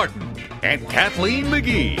 Dave Martin, and Kathleen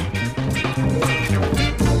McGee.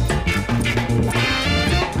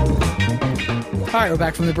 All right, we're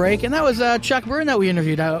back from the break, and that was Chuck Byrne that we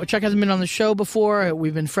interviewed. Chuck hasn't been on the show before.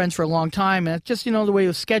 We've been friends for a long time, and just, the way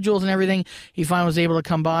with schedules and everything, he finally was able to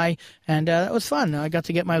come by, and that was fun. I got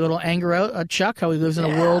to get my little anger out at Chuck, how he lives in a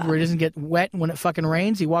world where he doesn't get wet when it fucking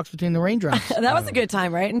rains. He walks between the raindrops. That was a good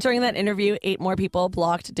time, right? And during that interview, 8 more people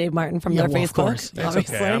blocked Dave Martin from their Facebook. Of course. That's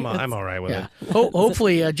okay. I'm all right with it.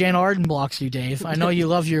 Hopefully, Jan Arden blocks you, Dave. I know you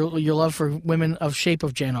love your love for women of shape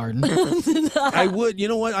of Jan Arden. I would. You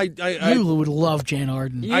know what? You would love Jan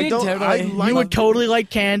Arden. You would totally light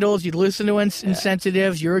candles. You'd listen to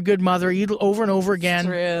Insensitives. You're a good mother. You'd over and over again.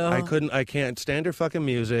 True. I can't stand her fucking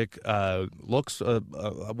music. Looks.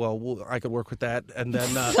 Well, I could work with that, and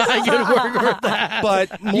then I could work with that.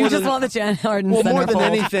 But you just want the Jan Arden. Well, more than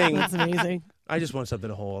anything, that's amazing. I just want something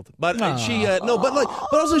to hold. But but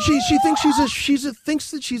also she thinks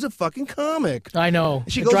thinks that she's a fucking comic. I know.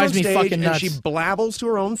 She it goes drives on me stage fucking and nuts. she blabbles to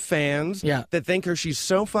her own fans that think she's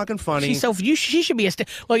so fucking funny. She should be a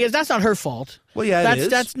that's not her fault. Well, yeah, it is.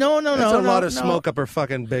 That's no. That's a lot of smoke up her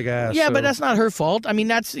fucking big ass. Yeah, but that's not her fault. I mean,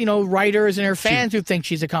 that's writers and her fans who think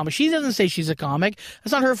she's a comic. She doesn't say she's a comic.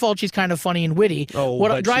 That's not her fault. She's kind of funny and witty.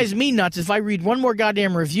 What drives me nuts is if I read one more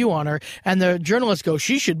goddamn review on her and the journalist goes,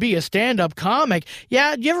 "She should be a stand-up comic."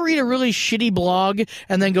 Yeah, do you ever read a really shitty blog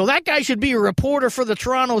and then go, "That guy should be a reporter for the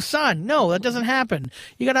Toronto Sun"? No, that doesn't happen.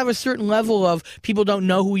 You got to have a certain level of people don't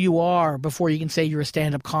know who you are before you can say you're a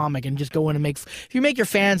stand-up comic and just go in and if you make your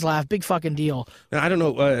fans laugh, big fucking deal. Now, I don't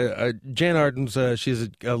know. Jan Arden's she's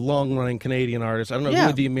a long-running Canadian artist. I don't know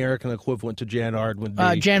who the American equivalent to Jan Arden would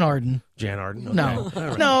be. Jan Arden. Jan Arden. Okay. No,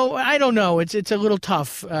 right. No, I don't know. It's a little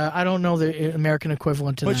tough. I don't know the American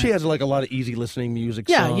equivalent to that. But she has a lot of easy listening music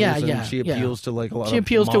songs. Yeah. She appeals to a lot. She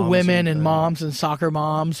appeals to women and moms and soccer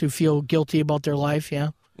moms who feel guilty about their life. Yeah.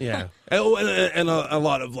 Yeah, and a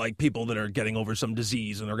lot of people that are getting over some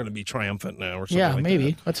disease and are going to be triumphant now or something. Yeah,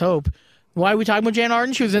 maybe. Let's hope. Why are we talking about Jan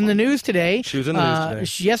Arden? She was in the news today.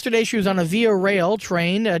 Yesterday, she was on a Via Rail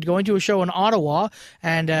train going to a show in Ottawa,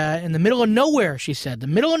 and in the middle of nowhere, she said, the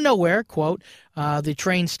middle of nowhere, quote, the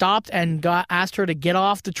train stopped and asked her to get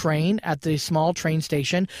off the train at the small train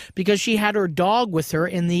station because she had her dog with her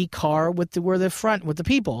in the car with the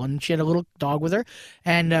people, and she had a little dog with her.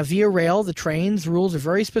 And Via Rail, the train's rules are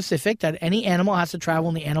very specific that any animal has to travel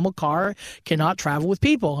in the animal car, cannot travel with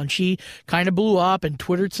people. And she kind of blew up and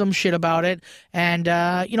twittered some shit about it. And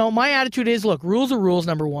my attitude is, look, rules are rules.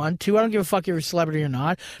 Number 1, 2, I don't give a fuck if you're a celebrity or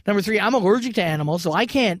not. Number 3, I'm allergic to animals, so I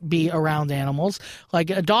can't be around animals. Like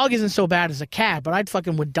a dog isn't so bad as a cat, but I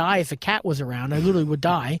would die if a cat was around. I literally would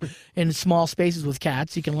die in small spaces with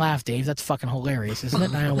cats. You can laugh, Dave. That's fucking hilarious, isn't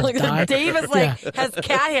it? I almost die. Dave is has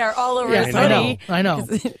cat hair all over his hoodie. I know.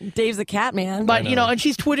 Dave's a cat man. But, and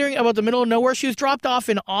she's twittering about the middle of nowhere. She was dropped off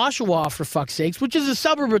in Oshawa, for fuck's sakes, which is a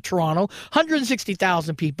suburb of Toronto,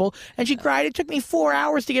 160,000 people, and she cried, "It took me 4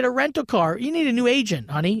 hours to get a rental car." You need a new agent,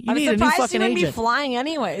 honey. You need a new fucking agent. Be flying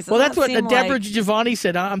anyways. Well, that's what Deborah Giovanni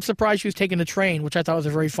said. I'm surprised she was taking a train, which I thought was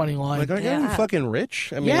a very funny line. Aren't you fucking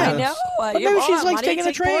rich? I know. But maybe she likes taking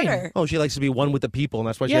a train. Porter. Oh, she likes to be one with the people, and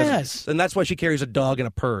that's why that's why she carries a dog in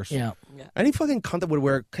a purse. Yeah. Any fucking cunt that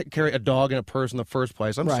would carry a dog in a purse in the first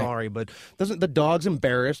place. I'm sorry, but doesn't the dog's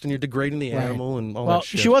embarrassed and you're degrading the animal and all that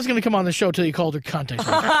shit? She was going to come on the show till you called her cunt.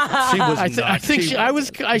 She was I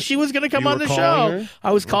think she was going to come on the show.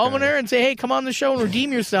 I was calling her and say, "Hey, come on the show and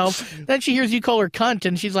redeem yourself." Then she hears you call her cunt,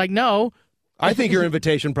 and she's like, "No." I think your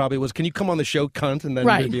invitation probably was, "Can you come on the show, cunt?" And then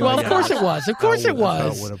right. Be well, like, of course it was. Of course it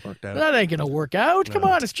was. That would have worked out. That ain't going to work out. No. Come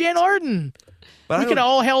on, it's Jan Arden. But we could have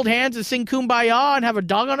all held hands and sing Kumbaya and have a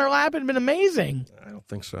dog on our lap. It'd been amazing. I don't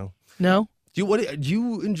think so. No? Do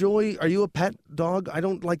you enjoy? Are you a pet dog? I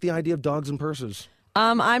don't like the idea of dogs in purses.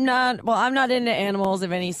 I'm not into animals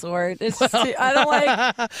of any sort. It's just, I don't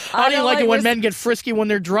like. How do you like it when men get frisky when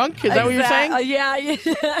they're drunk? Is that what you're saying? Yeah.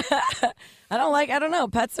 I don't know.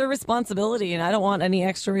 Pets are responsibility, and I don't want any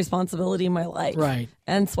extra responsibility in my life. Right.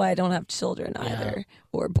 And that's why I don't have children either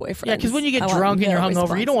or boyfriends. Yeah, because when you get drunk and you're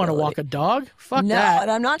hungover, you don't want to walk a dog. Fuck that. No,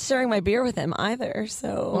 and I'm not sharing my beer with him either.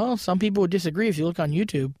 So. Well, some people would disagree if you look on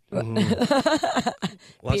YouTube.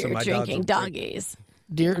 Beer drinking doggies.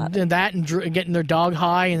 and getting their dog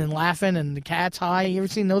high and then laughing and the cat's high. You ever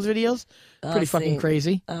seen those videos? Pretty fucking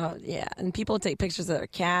crazy. Oh, yeah. And people take pictures of their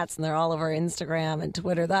cats and they're all over Instagram and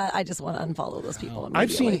Twitter. That I just want to unfollow those people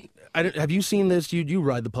immediately. Have you seen this? You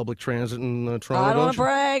ride the public transit in Toronto? I don't want to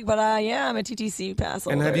brag, but I'm a TTC pass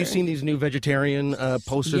holder. And have you seen these new vegetarian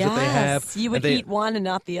posters that they have? You would eat one and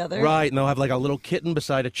not the other. Right, and they'll have like a little kitten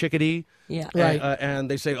beside a chickadee. Yeah. Right. And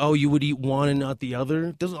they say, oh, you would eat one and not the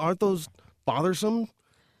other. Aren't those bothersome?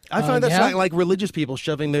 I find that's like religious people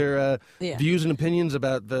shoving their views and opinions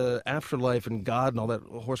about the afterlife and God and all that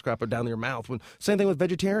horse crap down their mouth. Same thing with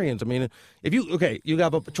vegetarians. I mean, if you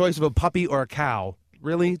got a choice of a puppy or a cow,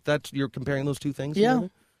 really? You're comparing those two things? Yeah.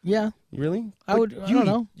 Together? Yeah. Really? I don't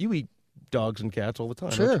know. You eat dogs and cats all the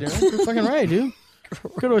time. Sure. You're fucking right, dude.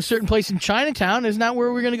 Go to a certain place in Chinatown. Isn't that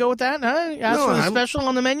where we're going to go with that? Huh? Ask for the special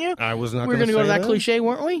on the menu? I was not We're going to go to that cliche,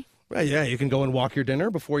 weren't we? Right, yeah. You can go and walk your dinner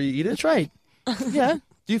before you eat it. That's right. Yeah.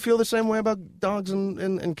 Do you feel the same way about dogs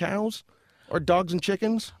and cows? Or dogs and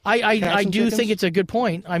chickens? I do think it's a good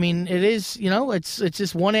point. I mean, it is, it's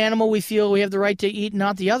just one animal we feel we have the right to eat,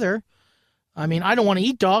 not the other. I mean, I don't want to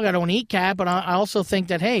eat dog, I don't want to eat cat, but I also think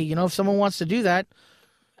that, hey, if someone wants to do that,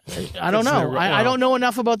 I don't know. I don't know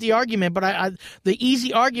enough about the argument, but the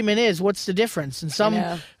easy argument is, what's the difference? And some,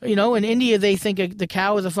 in India, they think the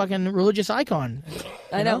cow is a fucking religious icon.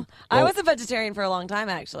 I know. I was a vegetarian for a long time,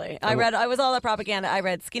 actually. I was all that propaganda. I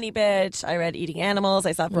read Skinny Bitch. I read Eating Animals.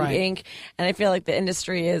 I saw Food Inc. And I feel like the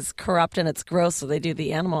industry is corrupt and it's gross, so they do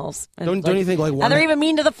the animals. And don't you think like one? And they're even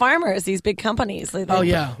mean to the farmers, these big companies. I thought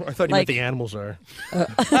you meant the animals are.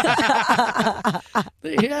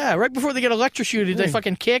 Yeah, right before they get electrocuted, they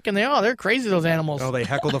fucking kick and they're crazy, those animals. Oh, they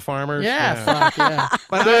heckle the farmers? Fuck yeah.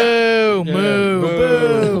 Boo, moo,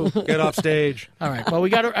 boo. Get off stage. All right. Well,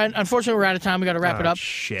 unfortunately, we're out of time. We got to wrap it up.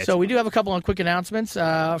 Shit. So we do have a couple of quick announcements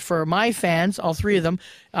for my fans, all three of them.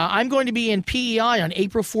 I'm going to be in PEI on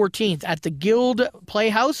April 14th at the Guild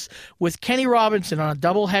Playhouse with Kenny Robinson on a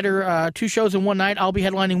doubleheader, 2 shows in one night. I'll be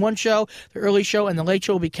headlining one show. The early show and the late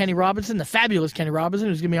show will be Kenny Robinson, the fabulous Kenny Robinson,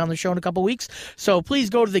 who's going to be on the show in a couple weeks. So please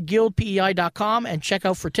go to theguildpei.com and check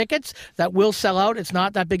out for tickets. That will sell out. It's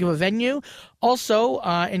not that big of a venue. Also,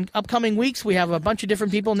 in upcoming weeks, we have a bunch of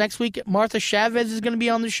different people. Next week, Martha Chavez is going to be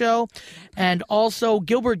on the show. And also,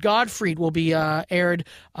 Gilbert Gottfried will be aired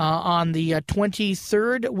on the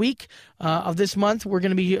 23rd week of this month. We're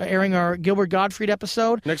going to be airing our Gilbert Gottfried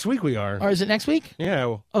episode. Next week we are. Or is it next week?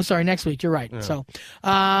 Yeah. Oh, sorry, next week. You're right. Yeah. So,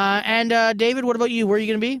 David, what about you? Where are you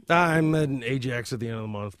going to be? I'm in Ajax at the end of the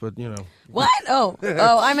month, but What? Oh,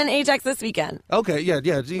 I'm in Ajax this weekend. Okay, yeah.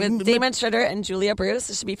 With Damon Stritter and Julia Bruce.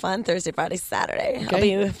 This should be fun. Thursday, Friday, Saturday. Okay. I'll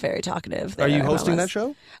be very talkative there. Are you hosting that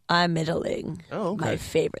show? I'm middling. Oh, okay. My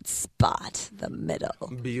favorite spot, the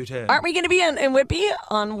middle. Beauty. Aren't we going to be in Whitby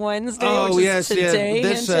on Wednesday? Oh, which yes. is today.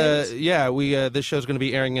 This show's going to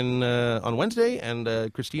be airing on Wednesday,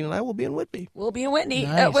 and Christine and I will be in Whitby. We'll be in Whitney.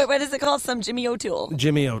 Nice. What is it called? Some Jimmy O'Toole.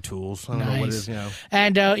 Jimmy O'Toole's. I don't know what it is.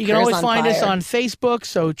 And you can always find us on Facebook,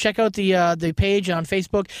 so check out the page on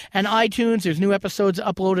Facebook and iTunes. There's new episodes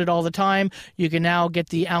uploaded all the time. You can now get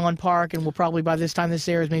the Alan Park, and we'll probably, by this time this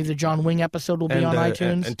airs, maybe the John Wing episode will be on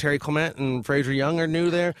iTunes. And Terry Clement and Fraser Young are new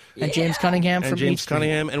there. And James Cunningham from James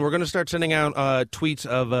Cunningham. And we're going to start sending out tweets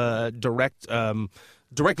of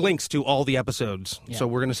direct links to all the episodes. Yeah. So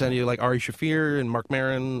we're going to send you like Ari Shafir and Mark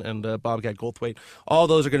Maron and Bobcat Goldthwait. All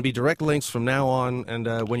those are going to be direct links from now on.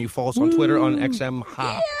 And when you follow us on Twitter on XM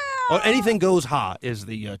Ha. Yeah. Oh, Anything Goes Ha is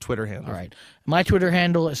the Twitter handle. All right. My Twitter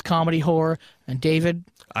handle is Comedy Whore. And David?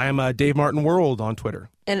 I am Dave Martin World on Twitter.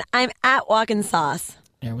 And I'm at Walkin' Sauce.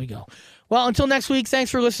 There we go. Well, until next week, thanks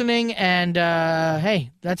for listening. And,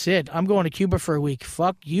 hey, that's it. I'm going to Cuba for a week.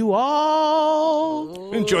 Fuck you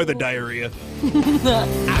all. Enjoy the diarrhea.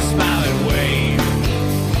 I smile and wave.